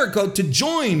Chris Jericho to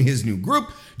join his new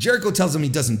group. Jericho tells him he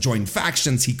doesn't join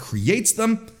factions, he creates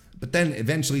them, but then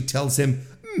eventually tells him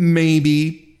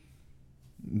maybe,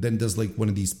 then does like one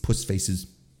of these puss faces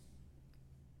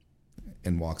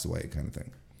and walks away kind of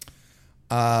thing.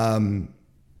 And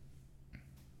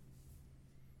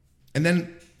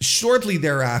then shortly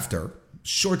thereafter,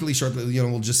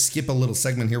 we'll just skip a little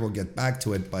segment here, we'll get back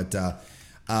to it, but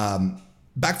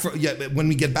when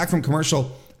we get back from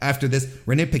commercial after this,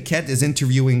 Renee Paquette is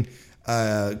interviewing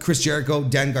Chris Jericho,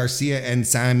 Dan Garcia, and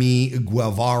Sammy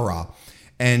Guevara.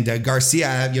 And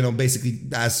Garcia, basically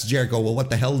asks Jericho, well, what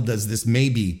the hell does this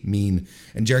maybe mean?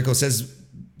 And Jericho says,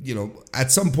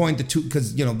 at some point, the two,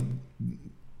 because,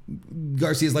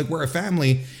 Garcia's like, we're a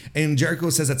family. And Jericho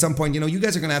says at some point, you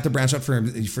guys are going to have to branch out for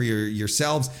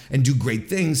yourselves and do great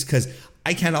things because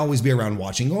I can't always be around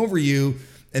watching over you.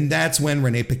 And that's when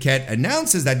Renee Paquette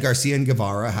announces that Garcia and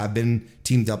Guevara have been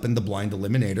teamed up in the Blind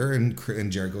Eliminator.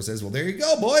 And Jericho says, well, there you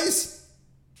go, boys.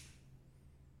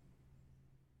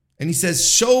 And he says,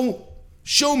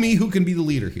 show me who can be the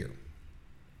leader here.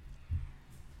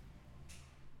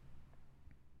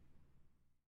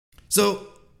 So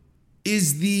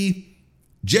is the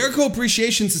Jericho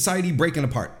Appreciation Society breaking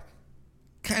apart?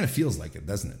 Kind of feels like it,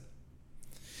 doesn't it?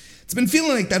 It's been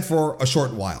feeling like that for a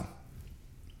short while.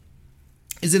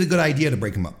 Is it a good idea to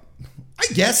break him up? I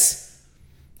guess.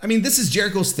 I mean, this is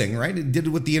Jericho's thing, right? It did it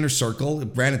with the Inner Circle. It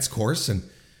ran its course, and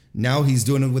now he's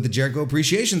doing it with the Jericho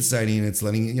Appreciation Society, and it's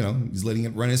letting he's letting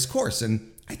it run its course,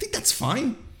 and I think that's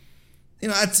fine.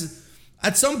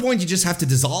 At some point you just have to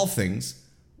dissolve things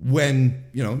when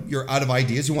you're out of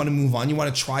ideas. You want to move on. You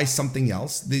want to try something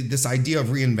else. This idea of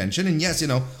reinvention, and yes,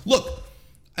 look,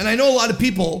 and I know a lot of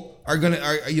people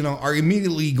are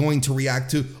immediately going to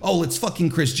react to, oh, it's fucking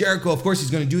Chris Jericho. Of course he's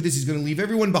going to do this. He's going to leave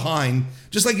everyone behind,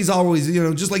 just like he's always,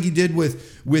 just like he did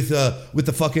with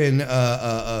the fucking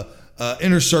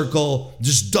Inner Circle.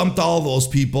 Just dumped all those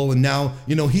people, and now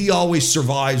he always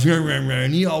survives,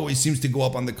 and he always seems to go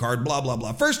up on the card. Blah blah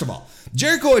blah. First of all,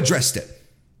 Jericho addressed it,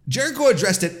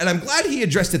 and I'm glad he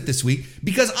addressed it this week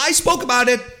because I spoke about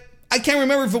it. I can't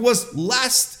remember if it was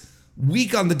last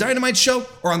week on the Dynamite show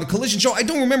or on the Collision show. I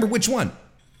don't remember which one.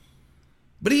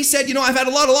 But he said, I've had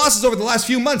a lot of losses over the last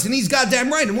few months, and he's goddamn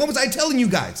right. And what was I telling you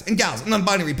guys and gals and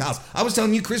non-binary pals? I was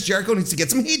telling you Chris Jericho needs to get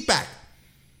some heat back.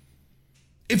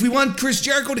 If we want Chris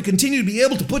Jericho to continue to be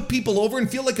able to put people over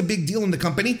and feel like a big deal in the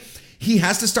company, he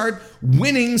has to start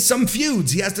winning some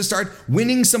feuds. He has to start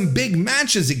winning some big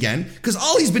matches again, because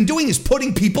all he's been doing is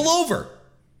putting people over.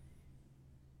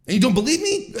 And you don't believe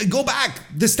me? Go back.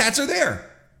 The stats are there.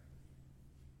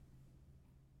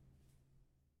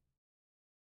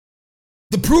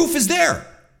 The proof is there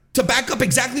to back up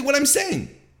exactly what I'm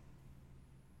saying.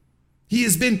 He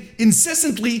has been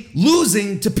incessantly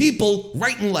losing to people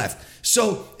right and left.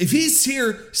 So if he's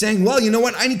here saying, well, you know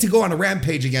what? I need to go on a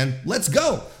rampage again. Let's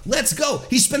go. Let's go.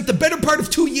 He spent the better part of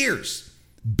 2 years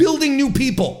building new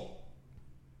people.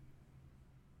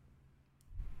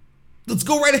 Let's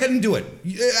go right ahead and do it.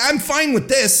 I'm fine with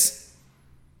this.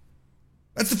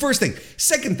 That's the first thing.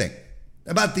 Second thing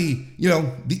about the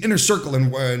Inner Circle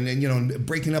and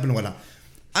breaking up and whatnot.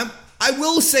 I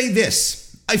will say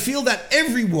this. I feel that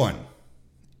everyone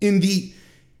in the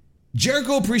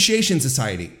Jericho Appreciation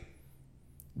Society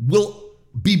will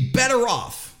be better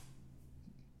off.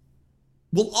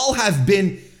 Will all have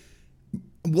been.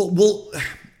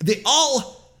 They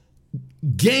all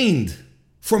gained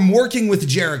from working with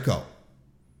Jericho.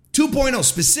 2.0,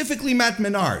 specifically Matt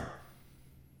Menard,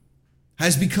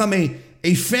 has become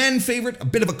a fan favorite, a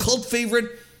bit of a cult favorite.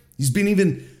 He's been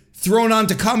even thrown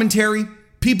onto commentary.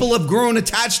 People have grown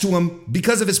attached to him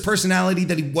because of his personality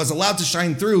that he was allowed to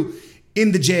shine through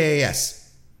in the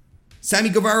JAS. Sammy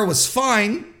Guevara was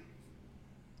fine.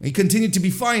 He continued to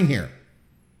be fine here.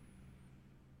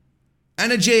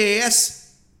 Anna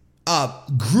JAS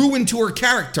grew into her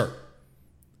character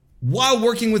while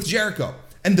working with Jericho.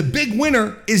 And the big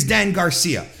winner is Dan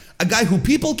Garcia, a guy who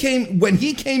when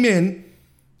he came in,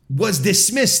 was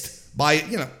dismissed by,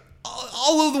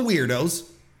 all of the weirdos,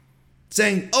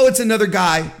 saying, oh, it's another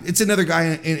guy. It's another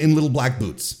guy in little black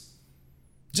boots.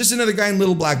 Just another guy in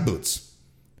little black boots.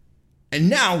 And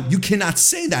now you cannot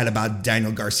say that about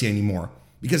Daniel Garcia anymore,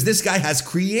 because this guy has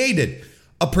created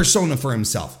a persona for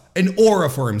himself, an aura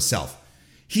for himself.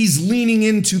 He's leaning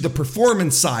into the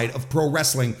performance side of pro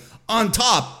wrestling on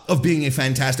top of being a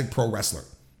fantastic pro wrestler.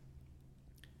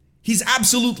 He's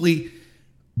absolutely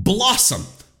blossomed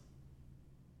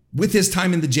with his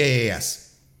time in the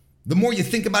JAS. The more you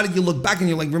think about it, you look back and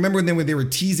you're like, remember when they were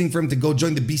teasing for him to go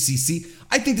join the BCC?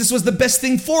 I think this was the best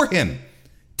thing for him,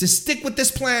 to stick with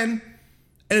this plan,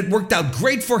 and it worked out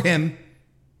great for him.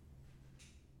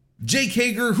 Jake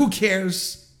Hager, who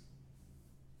cares?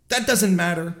 That doesn't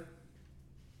matter.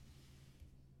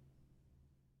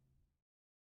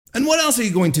 And what else are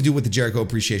you going to do with the Jericho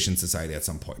Appreciation Society at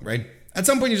some point, right? At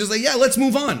some point, you're just like, yeah, let's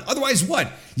move on. Otherwise,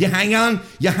 what? You hang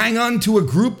on to a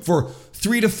group for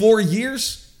 3 to 4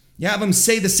 years. You have them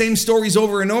say the same stories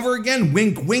over and over again,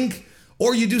 wink, wink.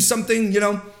 Or you do something,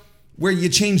 where you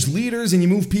change leaders and you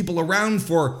move people around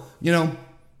for,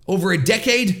 over a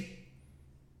decade,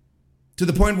 to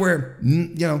the point where,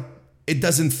 it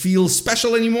doesn't feel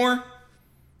special anymore.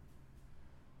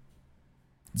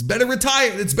 It's better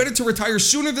retire. It's better to retire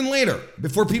sooner than later,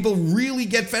 before people really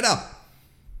get fed up.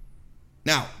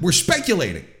 Now, we're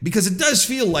speculating because it does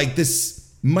feel like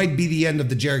this might be the end of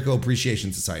the Jericho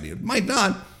Appreciation Society. It might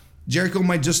not. Jericho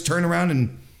might just turn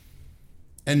around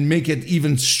and make it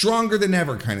even stronger than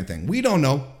ever, kind of thing. We don't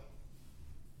know.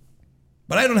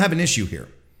 But I don't have an issue here.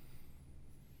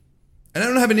 And I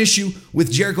don't have an issue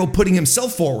with Jericho putting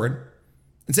himself forward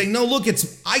and saying, no, look,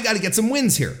 I got to get some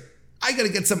wins here. I got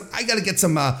to get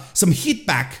some heat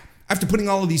back after putting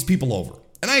all of these people over.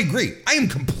 And I agree. I am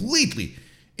completely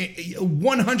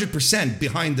 100%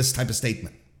 behind this type of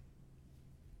statement.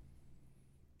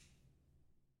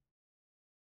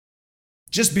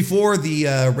 Just before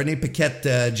the Renee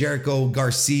Paquette, Jericho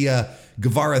Garcia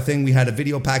Guevara thing, we had a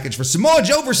video package for Samoa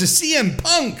Joe versus CM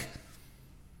Punk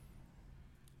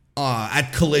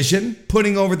at Collision,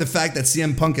 putting over the fact that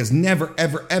CM Punk has never,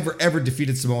 ever, ever, ever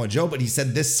defeated Samoa Joe, but he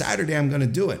said this Saturday I'm going to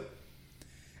do it.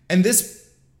 And this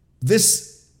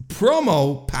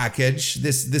promo package,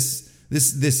 this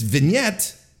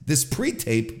vignette, this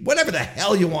pre-tape, whatever the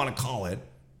hell you want to call it,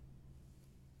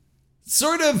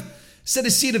 sort of set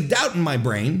a seed of doubt in my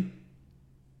brain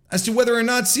as to whether or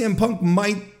not CM Punk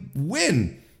might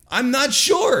win. I'm not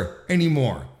sure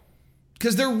anymore,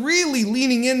 because they're really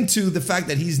leaning into the fact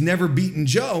that he's never beaten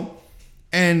Joe.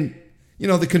 And, you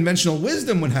know, the conventional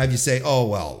wisdom would have you say, oh,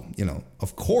 well, you know,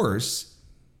 of course,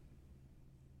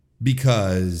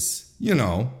 because, you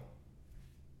know,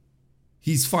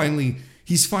 he's finally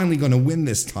going to win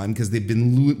this time because they've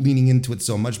been leaning into it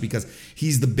so much because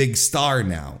he's the big star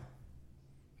now.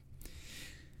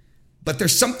 But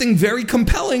there's something very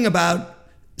compelling about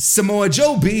Samoa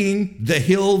Joe being the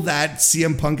hill that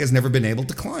CM Punk has never been able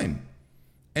to climb.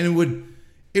 And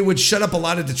it would shut up a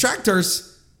lot of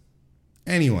detractors.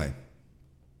 Anyway,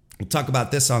 we'll talk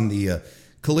about this on the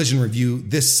Collision Review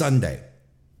this Sunday.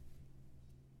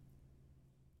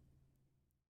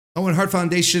 Owen Hart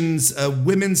Foundation's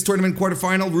women's tournament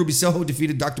quarterfinal, Ruby Soho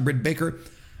defeated Dr. Britt Baker.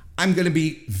 I'm going to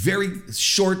be very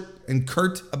short and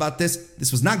curt about this.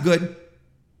 This was not good.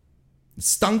 It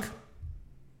stunk.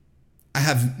 I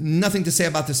have nothing to say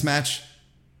about this match.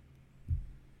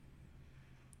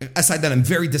 Aside that, I'm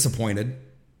very disappointed.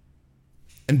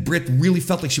 And Britt really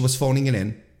felt like she was phoning it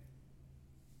in.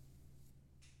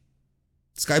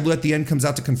 Sky Blue at the end comes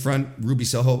out to confront Ruby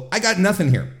Soho. I got nothing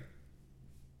here.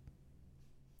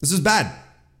 This is bad.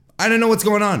 I don't know what's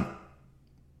going on.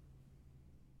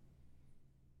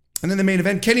 And then the main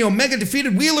event, Kenny Omega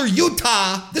defeated Wheeler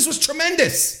Yuta. This was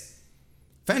tremendous.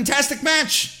 Fantastic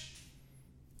match.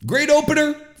 Great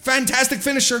opener. Fantastic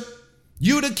finisher.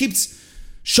 Yuta keeps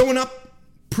showing up,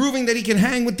 proving that he can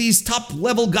hang with these top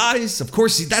level guys. Of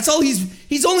course, that's all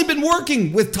he's only been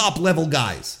working with top level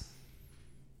guys.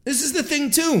 This is the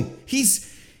thing too.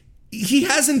 He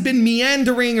hasn't been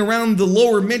meandering around the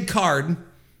lower mid card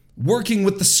working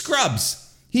with the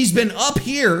scrubs. He's been up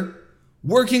here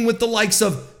working with the likes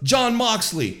of Jon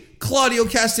Moxley, Claudio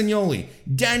Castagnoli,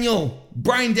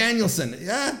 Bryan Danielson.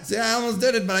 Yeah, I almost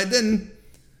did it, but I didn't.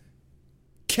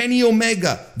 Kenny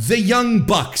Omega, the Young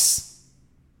Bucks.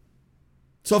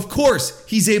 So of course,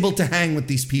 he's able to hang with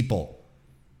these people.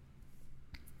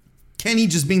 Kenny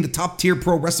just being the top tier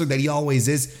pro wrestler that he always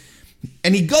is.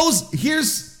 And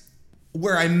here's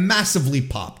where I massively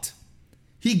popped.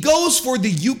 He goes for the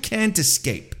you can't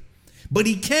escape, but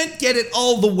he can't get it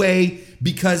all the way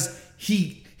because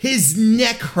his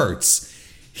neck hurts.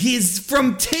 He's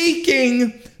from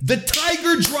taking the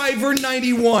Tiger Driver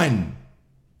 91.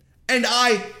 And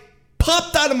I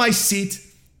popped out of my seat.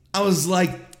 I was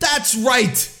like, that's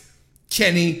right,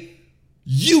 Kenny.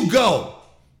 You go.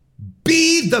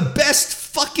 Be the best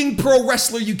fucking pro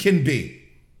wrestler you can be.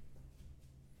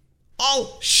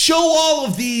 I'll show all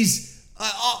of these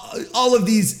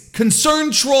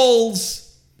concerned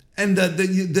trolls and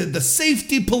the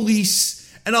safety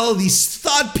police and all of these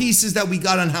thought pieces that we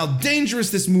got on how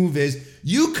dangerous this move is.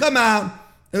 You come out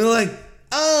and they're like,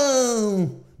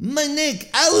 oh, my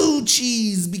neck,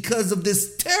 ouchies, because of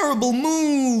this terrible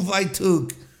move I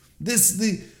took.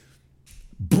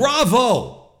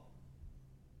 Bravo.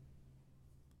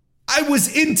 I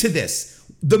was into this.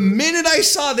 The minute I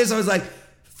saw this, I was like,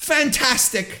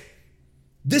 fantastic.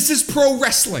 This is pro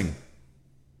wrestling.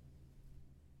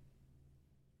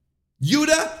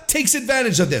 Yuta takes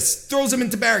advantage of this, throws him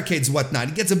into barricades and whatnot.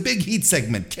 He gets a big heat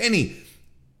segment. Kenny,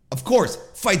 of course,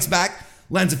 fights back,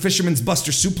 lands a fisherman's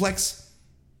buster suplex.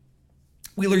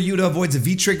 Wheeler Yuta avoids a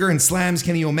V-trigger and slams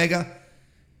Kenny Omega.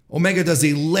 Omega does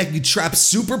a leg trap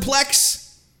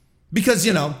superplex because,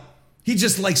 you know, he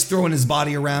just likes throwing his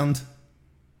body around.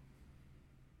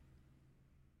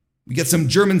 We get some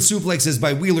German suplexes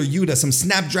by Wheeler Yuta, some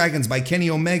snapdragons by Kenny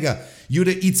Omega.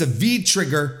 Yuta eats a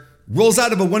V-trigger, rolls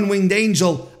out of a one-winged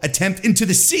angel attempt into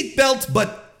the seatbelt,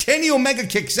 but Kenny Omega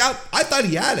kicks out. I thought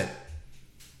he had it.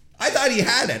 I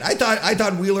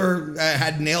thought Wheeler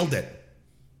had nailed it.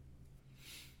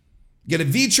 Get a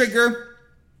V-trigger,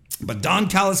 but Don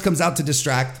Callis comes out to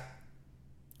distract,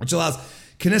 which allows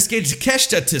Konosuke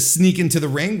Takeshita to sneak into the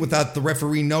ring without the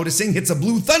referee noticing, hits a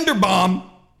blue thunder bomb.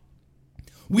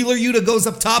 Wheeler Yuta goes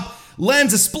up top,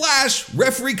 lands a splash,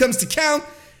 referee comes to count,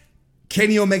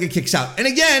 Kenny Omega kicks out. And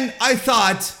again, I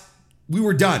thought we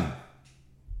were done.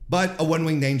 But a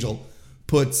one-winged angel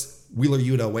puts Wheeler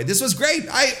Yuta away. This was great.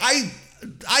 I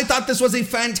thought this was a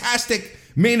fantastic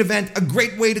main event, a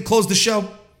great way to close the show.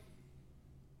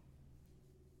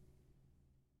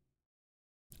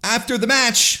 After the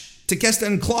match,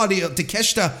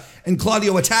 Takeshita and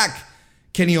Claudio attack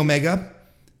Kenny Omega.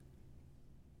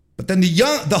 But then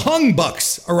the Hung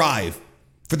Bucks arrive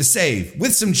for the save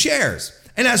with some chairs.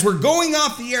 And as we're going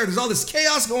off the air, there's all this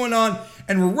chaos going on,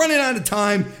 and we're running out of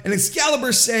time. And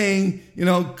Excalibur's saying,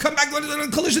 come back to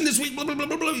Collision this week, blah, blah, blah,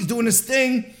 blah, blah. He's doing his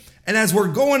thing. And as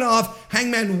we're going off,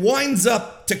 Hangman winds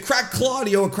up to crack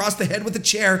Claudio across the head with a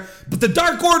chair. But the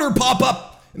Dark Order pop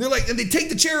up, and they take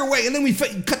the chair away, and then we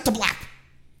cut to black.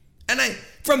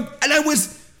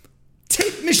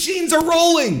 Tape machines are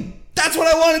rolling. That's what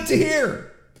I wanted to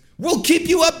hear. We'll keep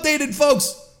you updated,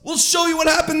 folks. We'll show you what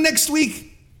happened next week.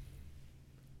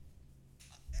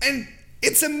 And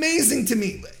it's amazing to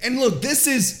me. And look, this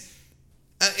is,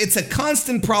 it's a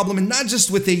constant problem, and not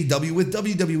just with AEW, with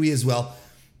WWE as well.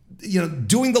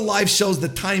 Doing the live shows, the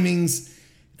timings,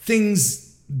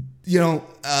 things, the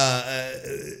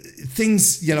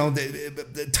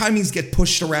timings get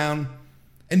pushed around.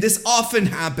 And this often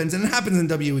happens, and it happens in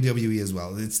WWE as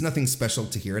well. It's nothing special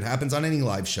to hear. It happens on any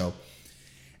live show.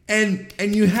 And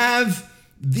you have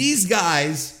these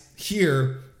guys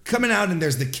here coming out, and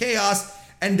there's the chaos,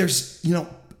 and there's,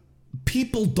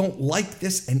 people don't like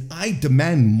this, and I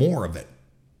demand more of it.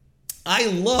 I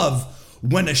love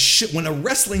when a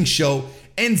wrestling show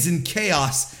ends in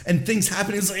chaos and things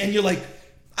happen, and you're like,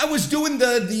 I was doing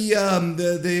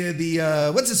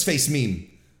the what's his face meme?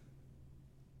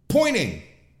 Pointing.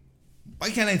 Why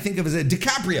can't I think of it as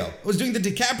DiCaprio? I was doing the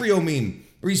DiCaprio meme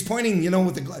where he's pointing,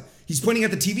 he's pointing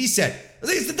at the TV set. I was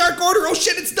like, it's the Dark Order. Oh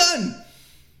shit, it's done.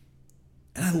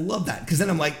 And I love that, because then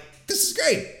I'm like, this is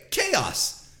great.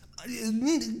 Chaos.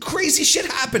 Crazy shit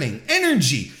happening.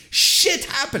 Energy. Shit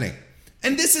happening.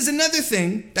 And this is another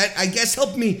thing that I guess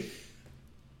helped me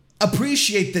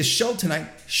appreciate this show tonight.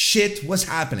 Shit was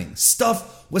happening.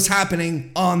 Stuff was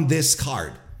happening on this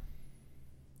card.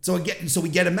 So we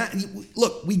get a match.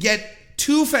 Look, we get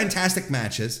 2 fantastic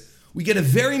matches. We get a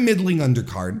very middling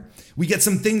undercard. We get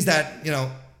some things that,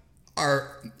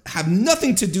 have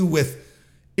nothing to do with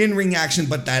in-ring action,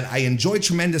 but that I enjoy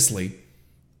tremendously.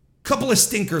 Couple of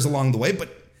stinkers along the way, but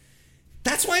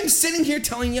that's why I'm sitting here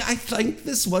telling you I think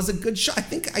this was a good show. I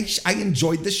think I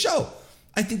enjoyed the show.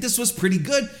 I think this was pretty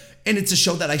good, and it's a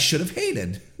show that I should have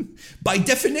hated. By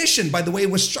definition, by the way it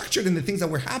was structured and the things that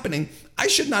were happening, I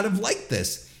should not have liked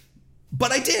this,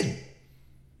 but I did.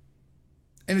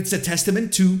 And it's a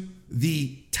testament to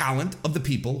the talent of the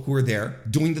people who are there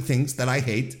doing the things that I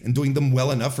hate and doing them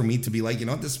well enough for me to be like,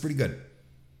 this is pretty good.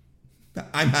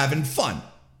 I'm having fun.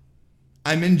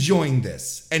 I'm enjoying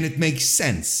this, and it makes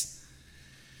sense.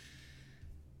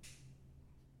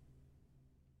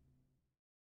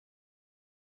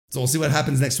 So we'll see what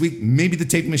happens next week. Maybe the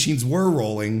tape machines were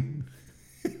rolling.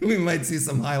 We might see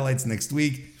some highlights next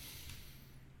week.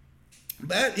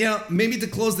 But, maybe to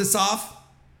close this off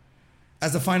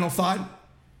as a final thought,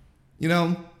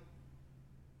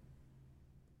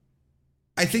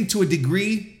 I think to a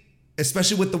degree,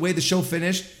 especially with the way the show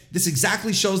finished, this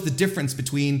exactly shows the difference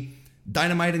between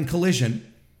Dynamite and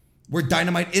Collision, where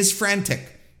Dynamite is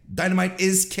frantic. Dynamite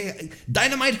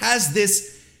has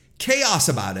this chaos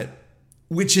about it,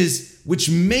 which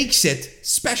makes it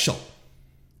special,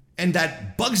 and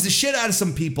that bugs the shit out of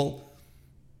some people.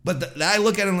 But I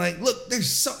look at it and like, look,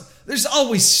 there's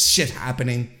always shit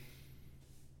happening,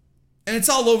 and it's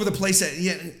all over the place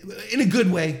in a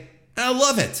good way, and I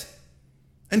love it.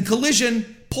 And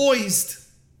Collision, poised,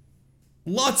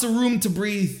 lots of room to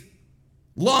breathe,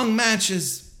 long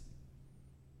matches,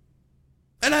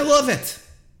 and I love it.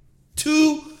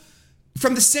 2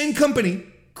 from the same company,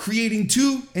 creating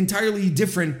 2 entirely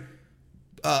different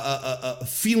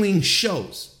feeling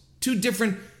shows, 2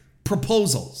 different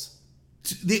proposals,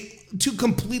 2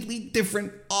 completely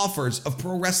different offers of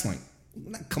pro wrestling.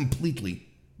 Not completely,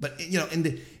 but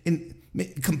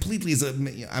completely is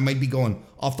I might be going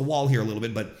off the wall here a little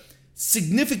bit, but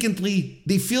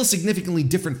they feel significantly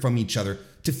different from each other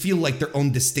to feel like their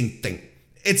own distinct thing.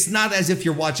 It's not as if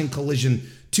you're watching Collision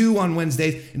 2 on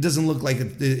Wednesdays. It doesn't look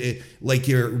like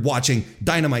you're watching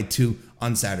Dynamite 2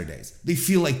 on Saturdays. They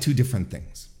feel like 2 different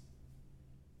things.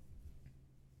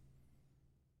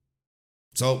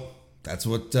 So that's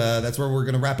where we're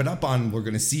going to wrap it up on. We're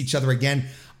going to see each other again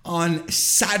on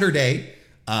Sunday,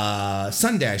 I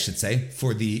should say,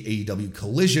 for the AEW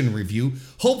Collision review.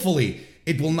 Hopefully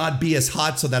it will not be as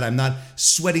hot so that I'm not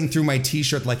sweating through my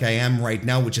t-shirt like I am right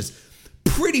now, which is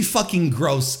pretty fucking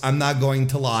gross. I'm not going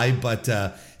to lie, but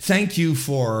thank you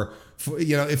for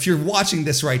if you're watching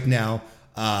this right now,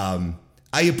 I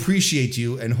appreciate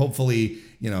you, and hopefully,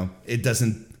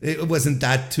 it wasn't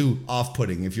that too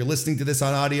off-putting. If you're listening to this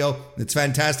on audio, it's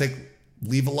fantastic.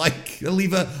 leave a like,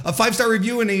 leave a 5-star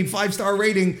review and a 5-star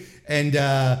rating, and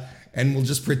we'll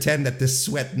just pretend that this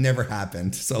sweat never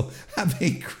happened. So have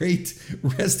a great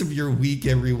rest of your week,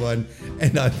 everyone,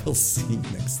 and I will see you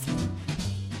next time.